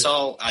thing I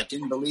saw I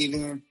didn't believe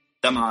in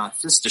that my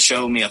sister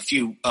showed me a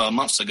few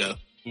months ago.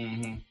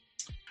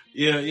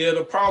 Yeah,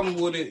 the problem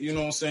with it, you know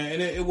what I'm saying,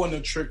 and it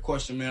wasn't a trick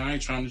question, man. I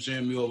ain't trying to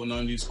jam you over none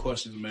of these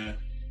questions, man.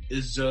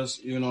 It's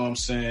just, you know what I'm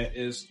saying,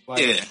 it's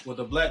like with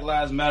the Black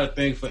Lives Matter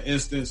thing, for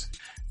instance,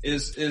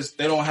 is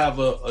they don't have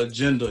a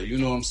agenda, you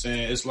know what I'm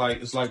saying? It's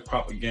like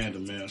propaganda,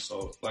 man.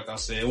 So like I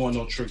said, it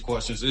wasn't no trick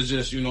questions. It's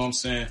just, you know what I'm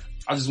saying,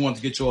 I just wanted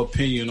to get your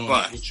opinion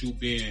on it with you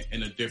being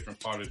in a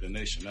different part of the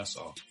nation, that's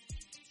all.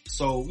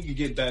 So we can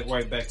get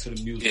right back to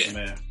the music,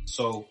 man.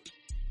 So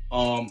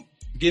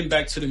getting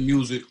back to the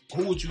music,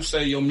 who would you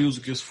say your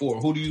music is for?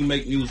 Who do you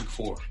make music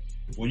for?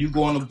 When you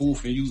go in the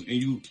booth and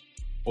you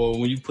or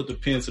when you put the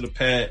pen to the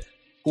pad,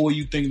 who are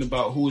you thinking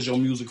about? Who is your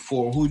music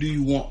for? Who do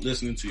you want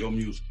listening to your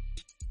music?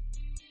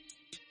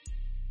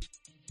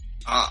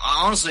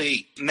 I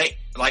honestly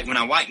like when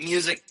I write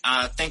music,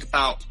 I think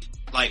about,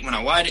 like, when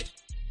I write it,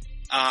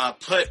 I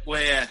put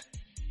where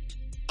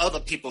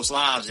other people's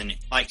lives in it.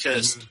 Like,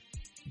 cause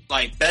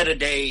like better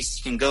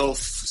days can go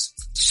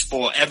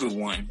for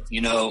everyone,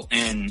 you know,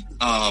 and,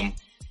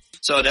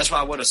 so that's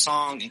why I wrote a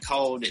song and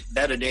called it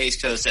Better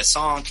Days, cause that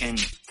song can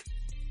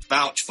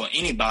vouch for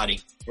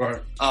anybody.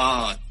 Right.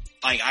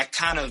 Like I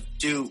kind of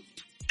do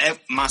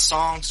my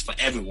songs for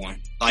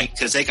everyone, like,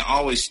 cause they can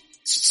always,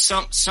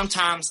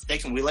 sometimes they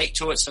can relate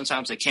to it,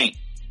 sometimes they can't.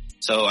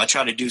 So I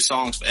try to do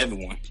songs for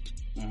everyone.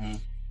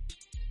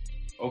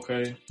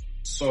 Okay.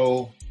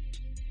 So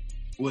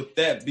with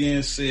that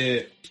being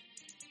said,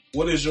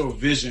 what is your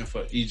vision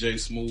for EJ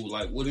Smooth?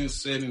 Like, what is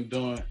said and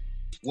done?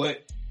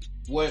 What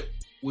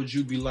would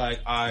you be like,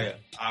 I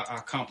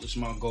accomplished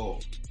my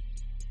goal?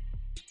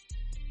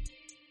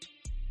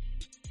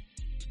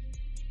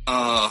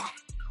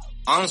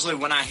 Honestly,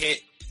 when I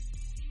hit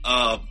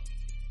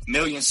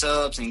million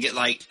subs and get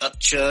like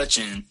Upchurch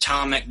and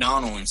Tom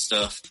McDonald and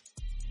stuff.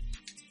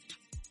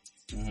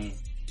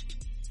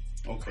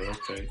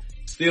 Okay.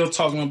 Still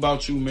talking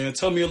about you, man.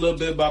 Tell me a little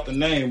bit about the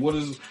name. What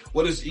is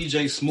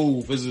EJ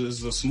Smooth?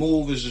 Is it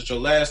Smooth? Is it your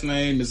last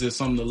name? Is it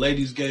something the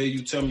ladies gave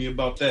you? Tell me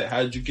about that.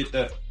 How did you get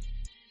that?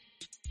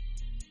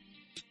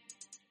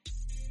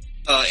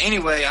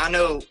 Anyway, I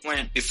know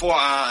before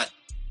I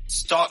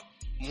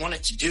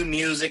wanted to do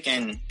music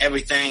and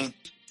everything,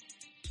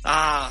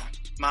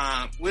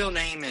 my real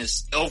name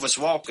is Elvis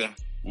Walker,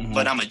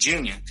 but I'm a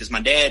junior because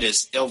my dad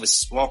is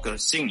Elvis Walker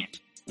Sr.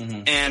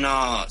 And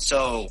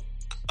so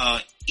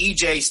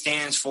EJ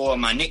stands for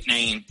my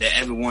nickname that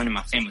everyone in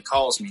my family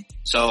calls me.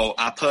 So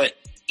I put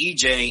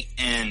EJ,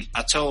 and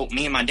I told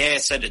me and my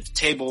dad sat at the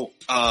table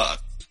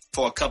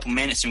for a couple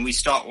minutes, and we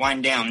start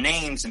writing down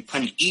names and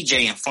putting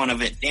EJ in front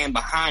of it, then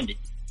behind it.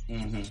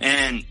 Mm-hmm.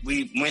 And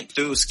we went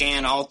through,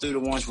 scanned all through the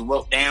ones we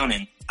wrote down,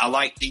 and I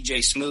liked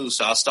DJ Smooth,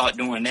 so I started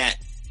doing that,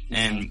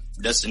 and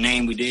that's the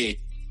name we did.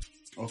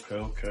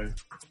 Okay.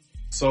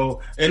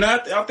 So, and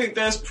I think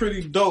that's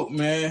pretty dope,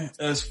 man.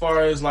 As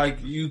far as like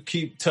you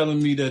keep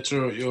telling me that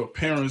your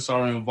parents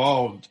are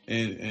involved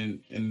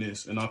in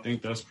this, and I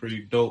think that's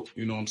pretty dope.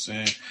 You know what I'm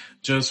saying?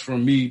 Just for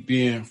me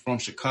being from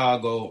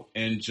Chicago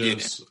and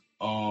just,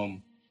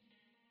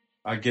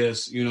 I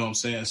guess, you know what I'm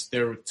saying,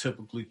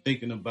 stereotypically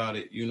thinking about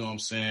it, you know what I'm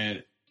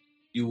saying,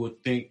 you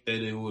would think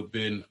that it would have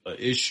been an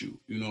issue,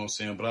 you know what I'm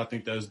saying? But I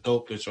think that's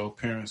dope that your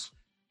parents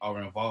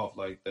are involved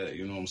like that,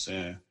 you know what I'm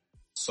saying?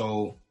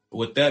 So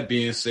with that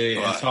being said,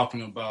 and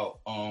talking about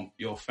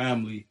your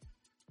family,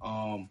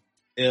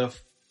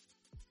 if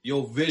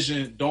your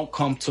vision don't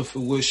come to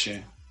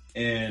fruition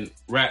and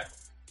rap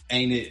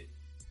ain't it,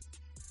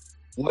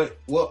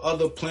 what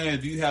other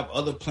plans do you have?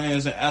 Other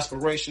plans and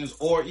aspirations,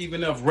 or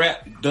even if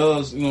rap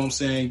does, you know what I'm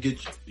saying, get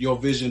your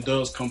vision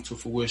does come to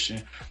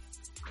fruition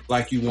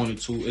like you wanted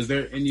to, is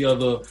there any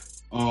other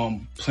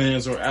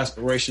plans or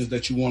aspirations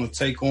that you want to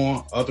take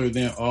on other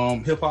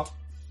than hip hop?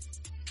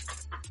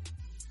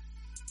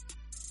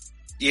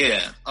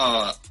 Yeah,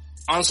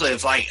 honestly,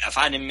 if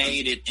I didn't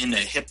made it into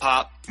hip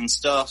hop and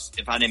stuff,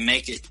 if I didn't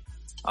make it,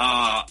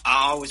 I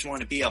always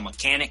wanted to be a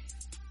mechanic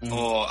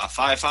or a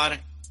firefighter.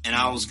 And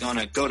I was going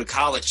to go to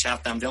college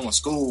after I'm done with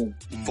school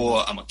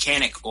for a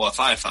mechanic or a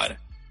firefighter.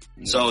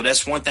 So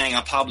that's one thing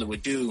I probably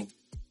would do,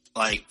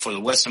 like, for the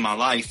rest of my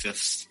life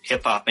if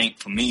hip-hop ain't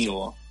for me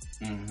or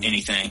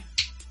anything.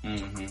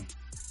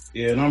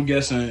 Yeah, and I'm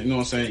guessing, you know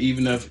what I'm saying,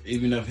 even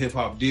if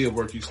hip-hop did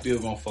work, you still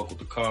going to fuck with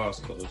the cars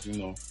because, you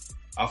know,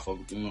 I fuck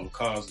with, you know, the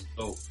cars is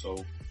dope.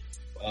 So,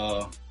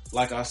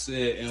 like I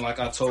said, and like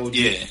I told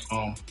you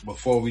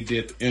before we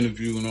did the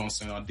interview, you know what I'm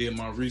saying, I did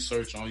my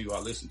research on you. I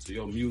listened to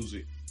your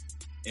music.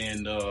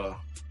 And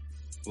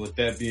with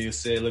that being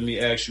said, let me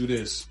ask you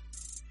this.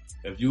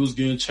 If you was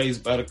getting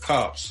chased by the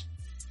cops,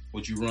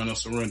 would you run or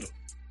surrender?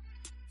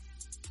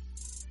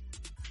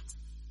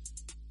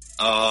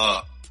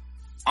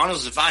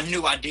 Honestly, if I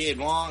knew I did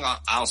wrong,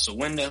 I'll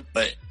surrender.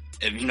 But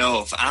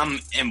if I'm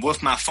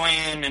with my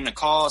friend in the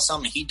car or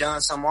something, he done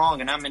something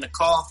wrong and I'm in the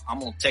car, I'm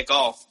going to take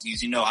off.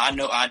 Because, I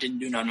know I didn't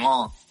do nothing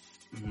wrong.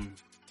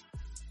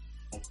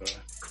 Okay.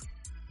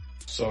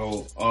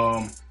 So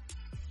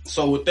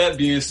with that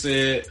being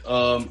said,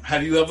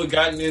 have you ever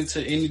gotten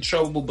into any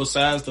trouble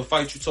besides the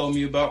fight you told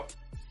me about?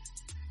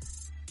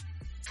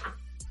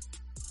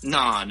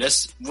 Nah,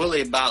 that's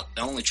really about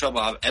the only trouble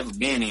I've ever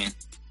been in.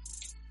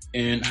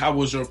 And how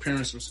was your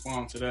parents'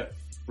 response to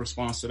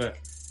that?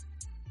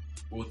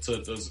 Or to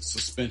the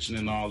suspension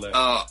and all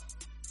that?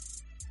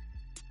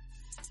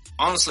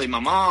 Honestly, my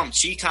mom,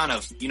 she kind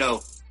of,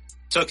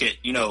 took it,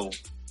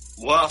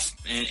 rough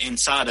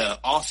inside the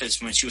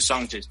office when she was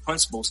talking to the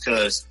principals,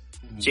 because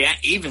she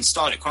even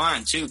started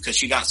crying too, because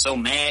she got so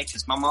mad.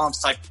 Because my mom's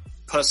the type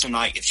of person,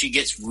 like, if she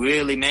gets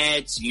really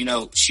mad,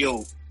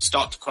 she'll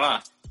start to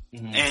cry.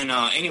 And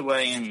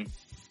anyway,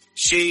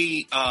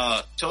 she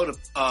told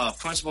the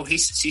principal,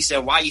 she said,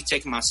 "Why are you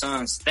taking my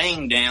son's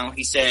thing down?"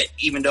 He said,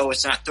 "Even though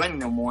it's not threatening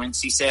no more." And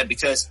she said,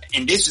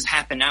 and this has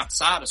happened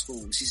outside of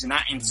school. She said,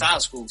 "Not inside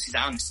of school." She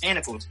said, "I understand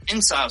if it was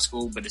inside of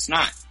school, but it's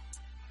not."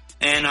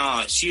 And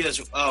she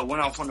just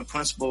went off on the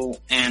principal,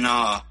 and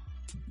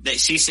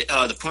she said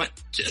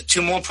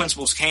two more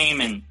principals came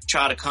and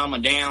tried to calm her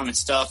down and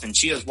stuff, and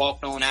she just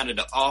walked on out of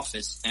the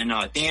office. And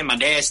then my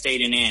dad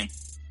stayed in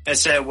and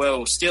said,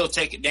 "Well, still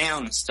take it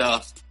down and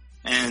stuff."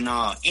 And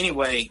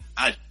anyway,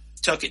 I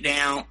took it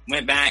down,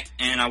 went back,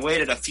 and I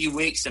waited a few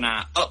weeks, and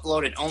I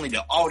uploaded only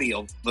the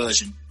audio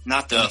version,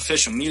 not the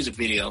official music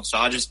video. So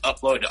I just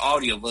uploaded the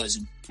audio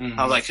version.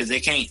 I was like, because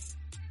they can't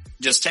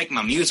just take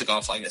my music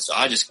off like that. So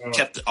I just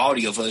kept the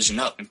audio version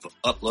up and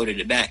uploaded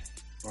it back.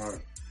 All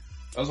right.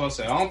 That's what I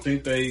say. I don't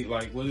think they,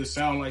 like, what it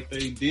sound like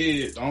they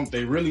did,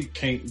 they really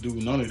can't do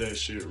none of that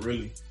shit,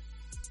 really,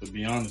 to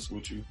be honest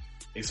with you.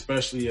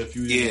 Especially if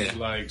you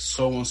like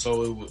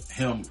so-and-so, it was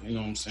him, you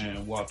know what I'm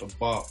saying, Walter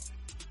Bach.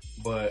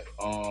 But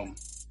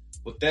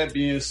with that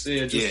being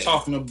said, just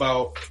talking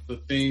about the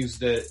things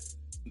that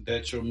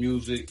your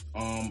music,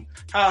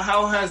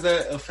 how's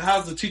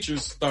the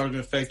teachers starting to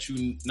affect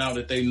you now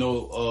that they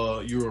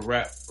know you're a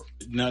rapper?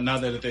 Now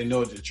that they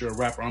know that you're a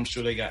rapper, I'm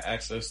sure they got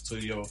access to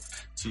your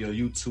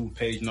YouTube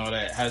page and all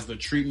that. Has the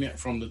treatment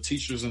from the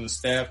teachers and the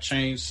staff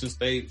changed since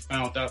they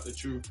found out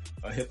that you're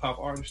a hip hop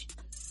artist?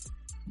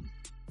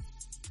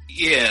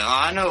 Yeah,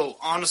 I know.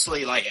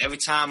 Honestly, like, every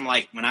time,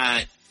 like, when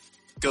I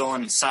go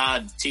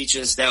inside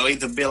teachers, they'll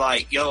either be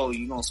like, "Yo,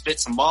 you gonna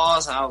spit some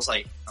bars?" And I was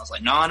like,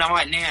 "No, not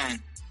right now."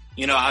 And,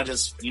 I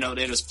just,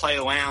 they just play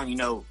around,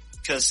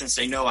 because since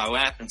they know I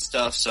rap and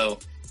stuff. So,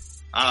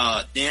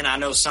 then I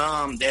know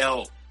some,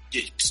 they'll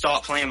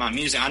start playing my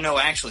music. I know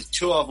actually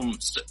two of them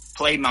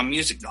played my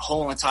music the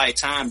whole entire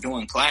time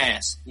during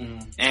class.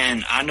 Mm-hmm.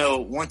 And I know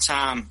one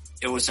time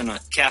it was in a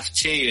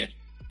cafeteria,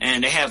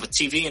 and they have a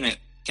TV in the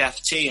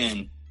cafeteria,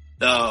 and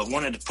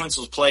one of the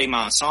principals played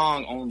my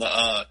song on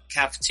the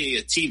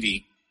cafeteria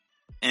TV.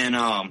 And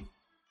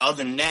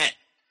other than that,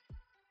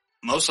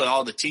 mostly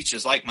all the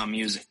teachers like my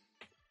music.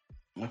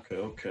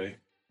 Okay.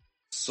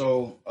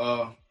 So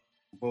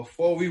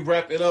before we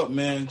wrap it up,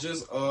 man,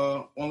 just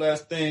one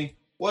last thing.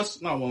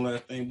 What's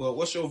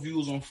your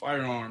views on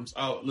firearms?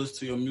 I'll listen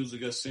to your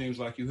music. It seems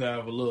like you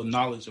have a little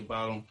knowledge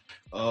about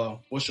them.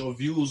 What's your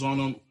views on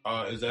them?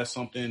 Is that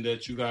something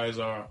that you guys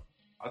are?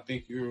 I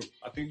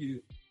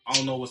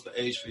don't know what's the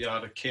age for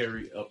y'all to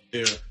carry up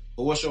there,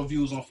 but what's your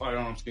views on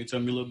firearms? Can you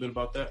tell me a little bit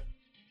about that?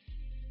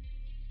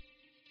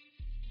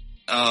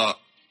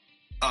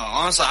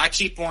 Honestly, I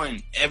keep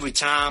one every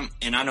time,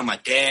 and I know my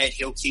dad,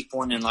 he'll keep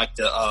one in like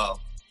the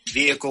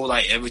vehicle,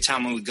 like every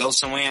time when we go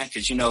somewhere,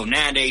 because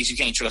nowadays you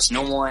can't trust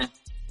no one.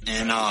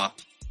 And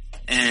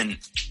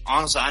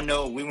honestly, I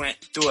know we went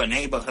through a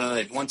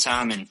neighborhood one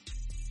time, and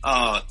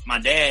my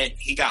dad,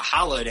 he got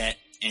hollered at,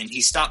 and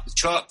he stopped the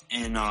truck,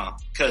 and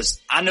because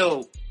I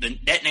know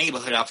that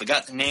neighborhood, I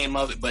forgot the name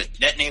of it, but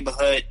that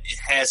neighborhood, it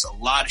has a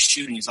lot of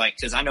shootings, like,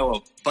 because I know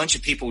a bunch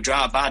of people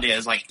drive by there.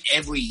 It's like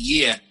every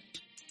year,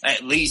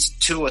 at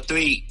least 2 or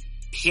 3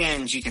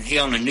 hearings you can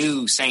hear on the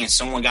news saying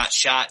someone got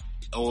shot,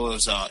 or it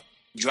was a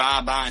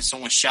drive-by and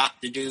someone shot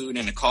the dude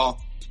in the car.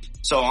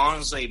 So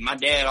honestly, my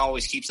dad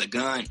always keeps a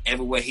gun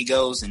everywhere he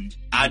goes, and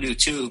I do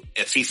too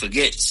if he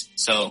forgets.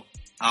 So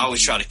I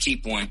always try to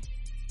keep one.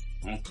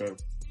 Okay.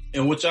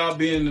 And with y'all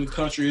being in the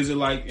country, is it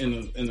like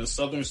in the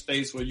southern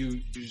states where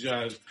you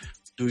guys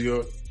do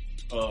your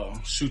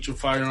shoot your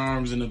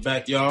firearms in the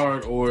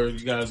backyard, or you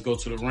guys go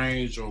to the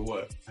range, or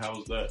what?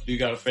 How's that? Do you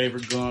got a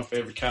favorite gun,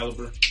 favorite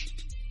caliber?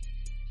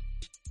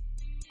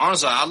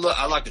 Honestly,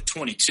 I like a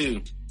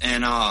 22,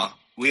 and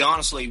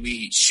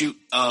we shoot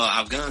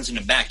our guns in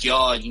the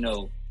backyard,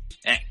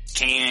 at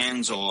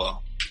cans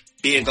or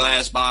beer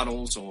glass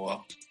bottles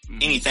or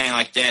anything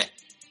like that.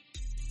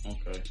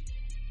 Okay.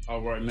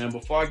 All right, man.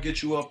 Before I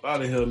get you up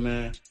out of here,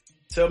 man,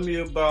 tell me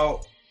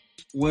about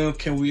when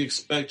can we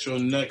expect your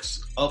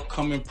next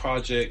upcoming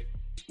project?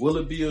 Will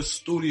it be a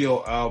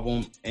studio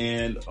album,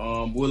 and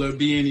will there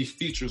be any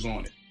features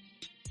on it?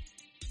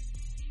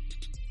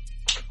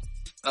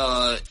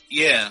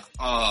 Yeah.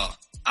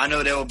 I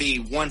know there will be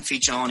one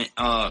feature on it.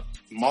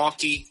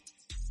 Marky,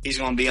 he's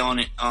going to be on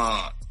it.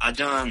 I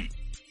done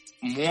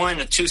 1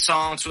 or 2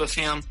 songs with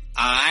him.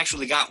 I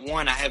actually got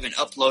one I haven't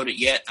uploaded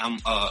yet.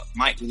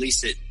 Might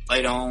release it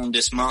later on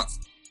this month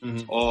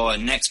or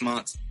next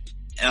month,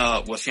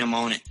 with him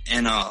on it.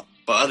 And, but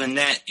other than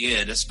that,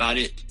 yeah, that's about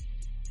it.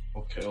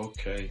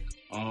 Okay.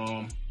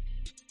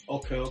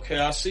 Okay.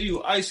 I see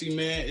you, Icy,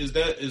 man. Is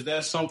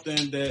that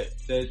something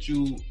that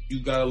you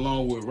got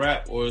along with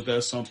rap, or is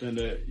that something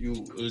that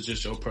is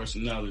just your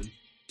personality?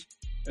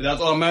 And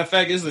that's all. Matter of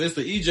fact, it's the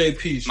EJ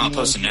piece. My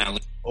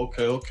personality.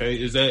 Okay.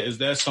 Is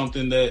that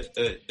something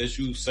that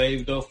you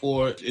saved up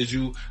for?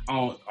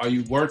 Are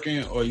you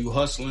working, or are you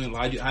hustling?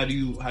 How do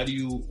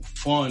you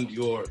fund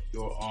your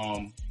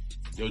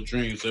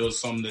dreams? There was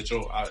something that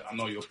I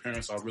know your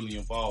parents are really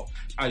involved.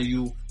 How do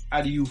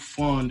you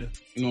fund?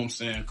 You know what I'm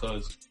saying?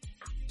 Because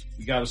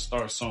we got to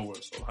start somewhere.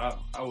 So how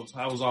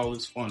was all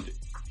this funded?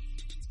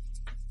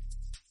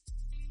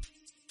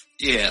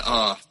 Yeah,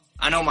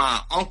 I know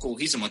my uncle,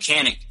 he's a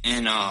mechanic,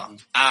 and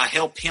I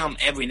help him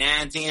every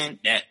now and then,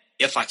 that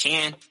if I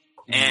can,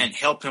 and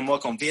help him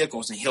work on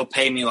vehicles, and he'll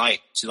pay me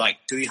like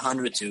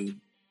 $300 to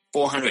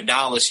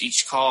 $400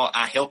 each car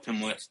I help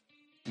him with.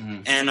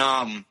 And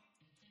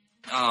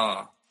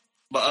but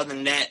other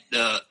than that,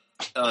 the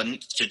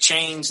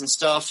chains and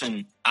stuff,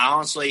 and I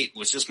honestly, it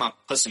was just my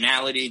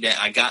personality that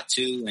I got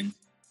to, and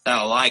that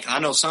I like. I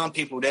know some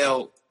people,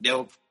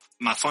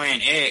 my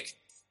friend Eric,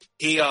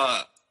 he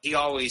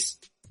always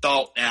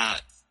thought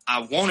that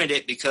I wanted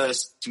it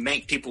because to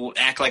make people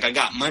act like I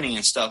got money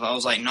and stuff. I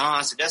was like, no,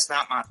 I said, that's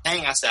not my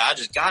thing. I said, I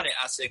just got it.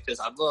 I said, because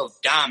I love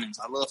diamonds.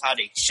 I love how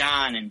they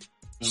shine and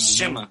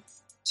shimmer.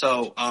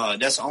 So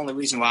that's the only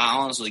reason why I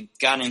honestly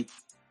got in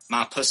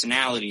my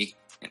personality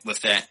with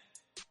that.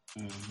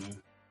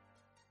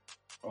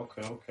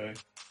 Okay.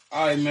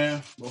 All right,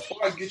 man.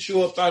 Before I get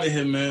you up out of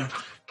here, man,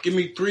 give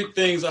me 3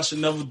 things I should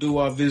never do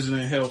while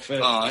visiting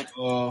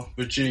Hellfest,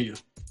 Virginia.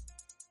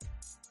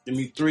 Give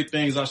me 3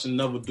 things I should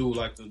never do,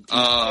 like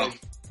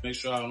make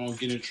sure I don't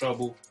get in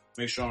trouble,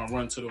 make sure I don't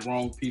run to the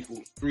wrong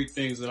people. 3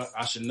 things that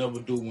I should never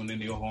do when in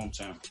your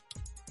hometown.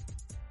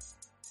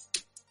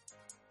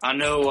 I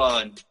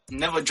know,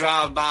 never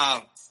drive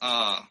by,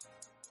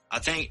 I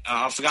think,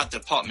 I forgot the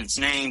apartment's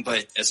name,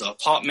 but it's an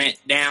apartment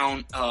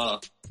down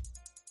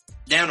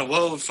the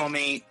road from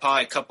me,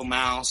 probably a couple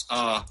miles,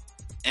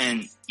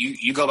 and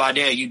you go by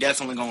there, you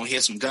definitely gonna hear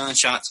some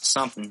gunshots or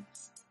something.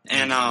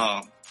 And,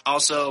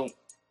 also,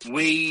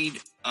 weed,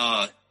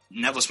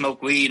 never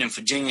smoke weed in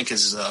Virginia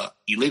because it's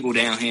illegal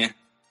down here.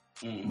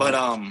 But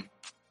other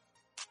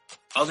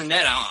than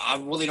that, I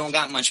really don't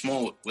got much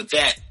more with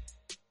that.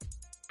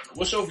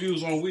 What's your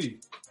views on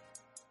weed?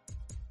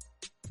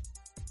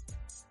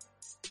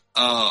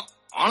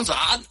 honestly,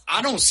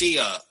 I don't see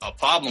a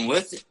problem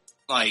with it.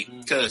 Like,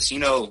 cause, you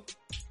know,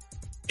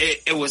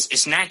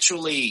 it's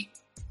naturally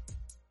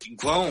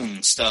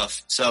grown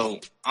stuff. So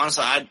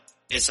honestly,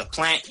 it's a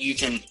plant you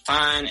can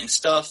find and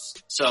stuff.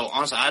 So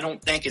honestly, I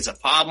don't think it's a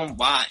problem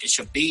why it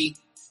should be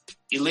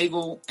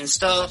illegal and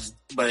stuff.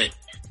 But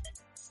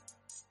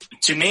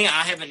to me,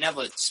 I haven't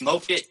never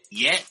smoked it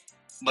yet,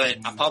 but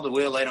I probably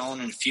will later on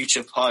in the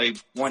future, probably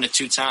 1 or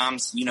 2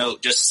 times, you know,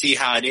 just to see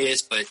how it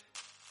is. But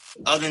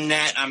other than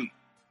that,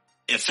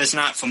 if it's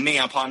not for me,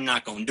 I'm probably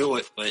not going to do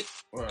it. But,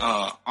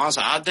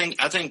 honestly, I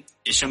think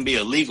it shouldn't be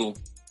illegal.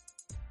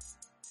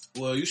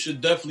 Well, you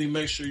should definitely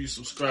make sure you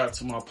subscribe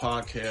to my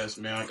podcast,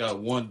 man. I got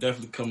one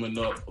definitely coming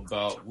up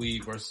about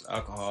weed versus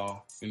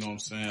alcohol. You know what I'm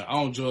saying? I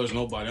don't judge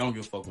nobody. I don't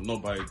give a fuck what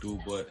nobody do,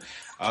 but,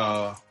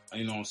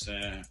 you know what I'm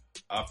saying?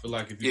 I feel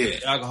like if you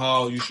get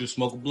alcohol, you should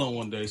smoke a blunt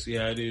one day. See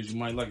how it is. You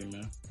might like it,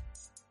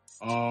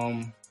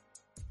 man.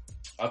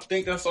 I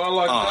think that's all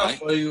I got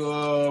for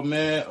you,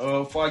 man.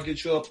 Before I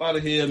get you up out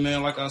of here,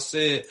 man, like I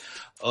said,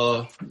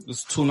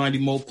 this 290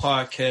 Mo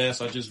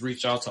podcast. I just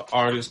reach out to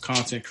artists,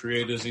 content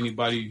creators,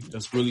 anybody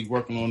that's really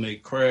working on their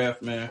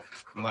craft, man.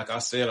 And like I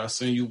said, I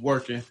seen you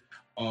working.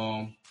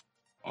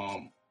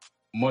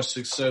 Much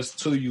success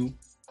to you.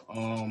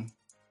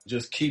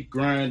 Just keep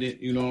grinding,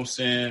 you know what I'm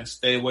saying?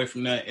 Stay away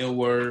from that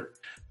N-word.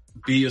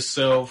 Be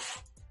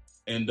yourself.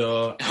 And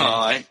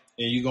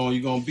you're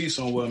gonna be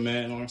somewhere,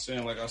 man. You know what I'm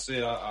saying? Like I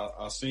said,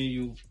 I seen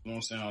you, you know what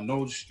I'm saying? I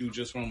noticed you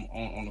just from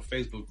on the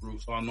Facebook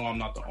group, so I know I'm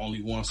not the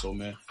only one. So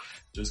man,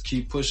 just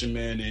keep pushing,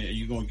 man, and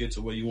you're gonna get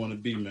to where you wanna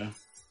be, man.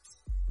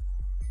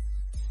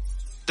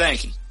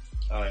 Thank you.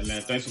 All right,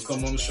 man. Thanks for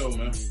coming on the show,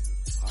 man.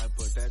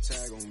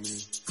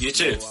 You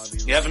too.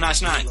 You have a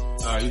nice night. All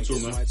right, you too,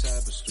 man.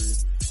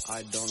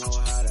 I don't know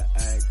how to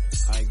act.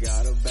 I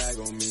got a bag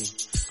on me.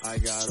 I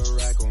got a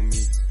rack on me.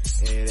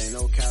 It ain't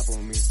no cap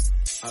on me.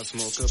 I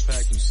smoke a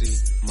pack, you see.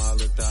 My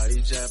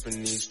Latati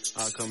Japanese.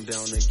 I come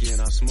down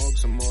again. I smoke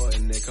some more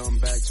and they come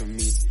back to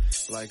me.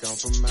 Like I'm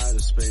from outer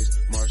space.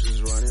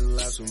 Martians running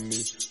laps with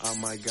me. I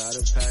might got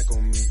a pack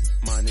on me.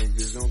 My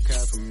niggas don't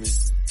cap for me.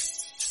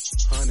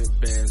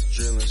 100 bands,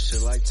 drilling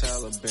shit like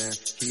Taliban.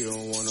 He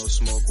don't want no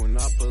smoke when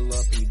I pull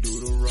up, he do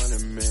the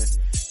running, man.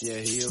 Yeah,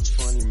 he a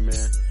funny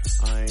man.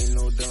 I ain't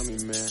no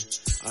dummy, man.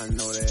 I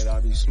know that I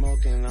be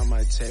smoking, I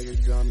might take a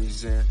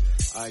gummies in.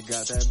 I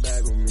got that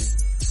bag on me.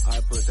 I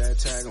put that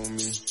tag on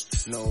me.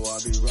 No, I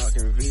be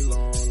rocking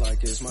V-Long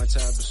like it's my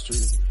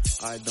tapestry.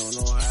 I don't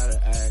know how to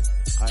act.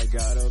 I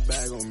got a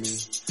bag on me.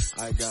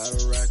 I got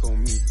a rack on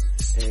me.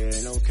 It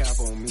ain't no cap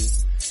on me.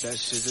 That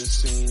shit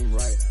just seem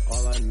right.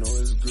 All I know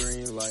is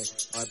green light.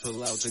 I pull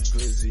out the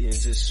glizzy and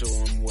just show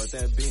them what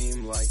that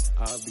beam like.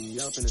 I'll be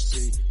up in the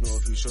city. Know a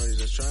few shorties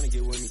that's trying to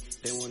get with me.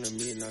 They wanna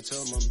meet and I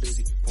tell them I'm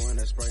busy. Pouring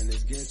that Sprite and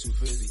it's getting too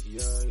fizzy.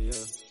 Yeah,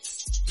 yeah.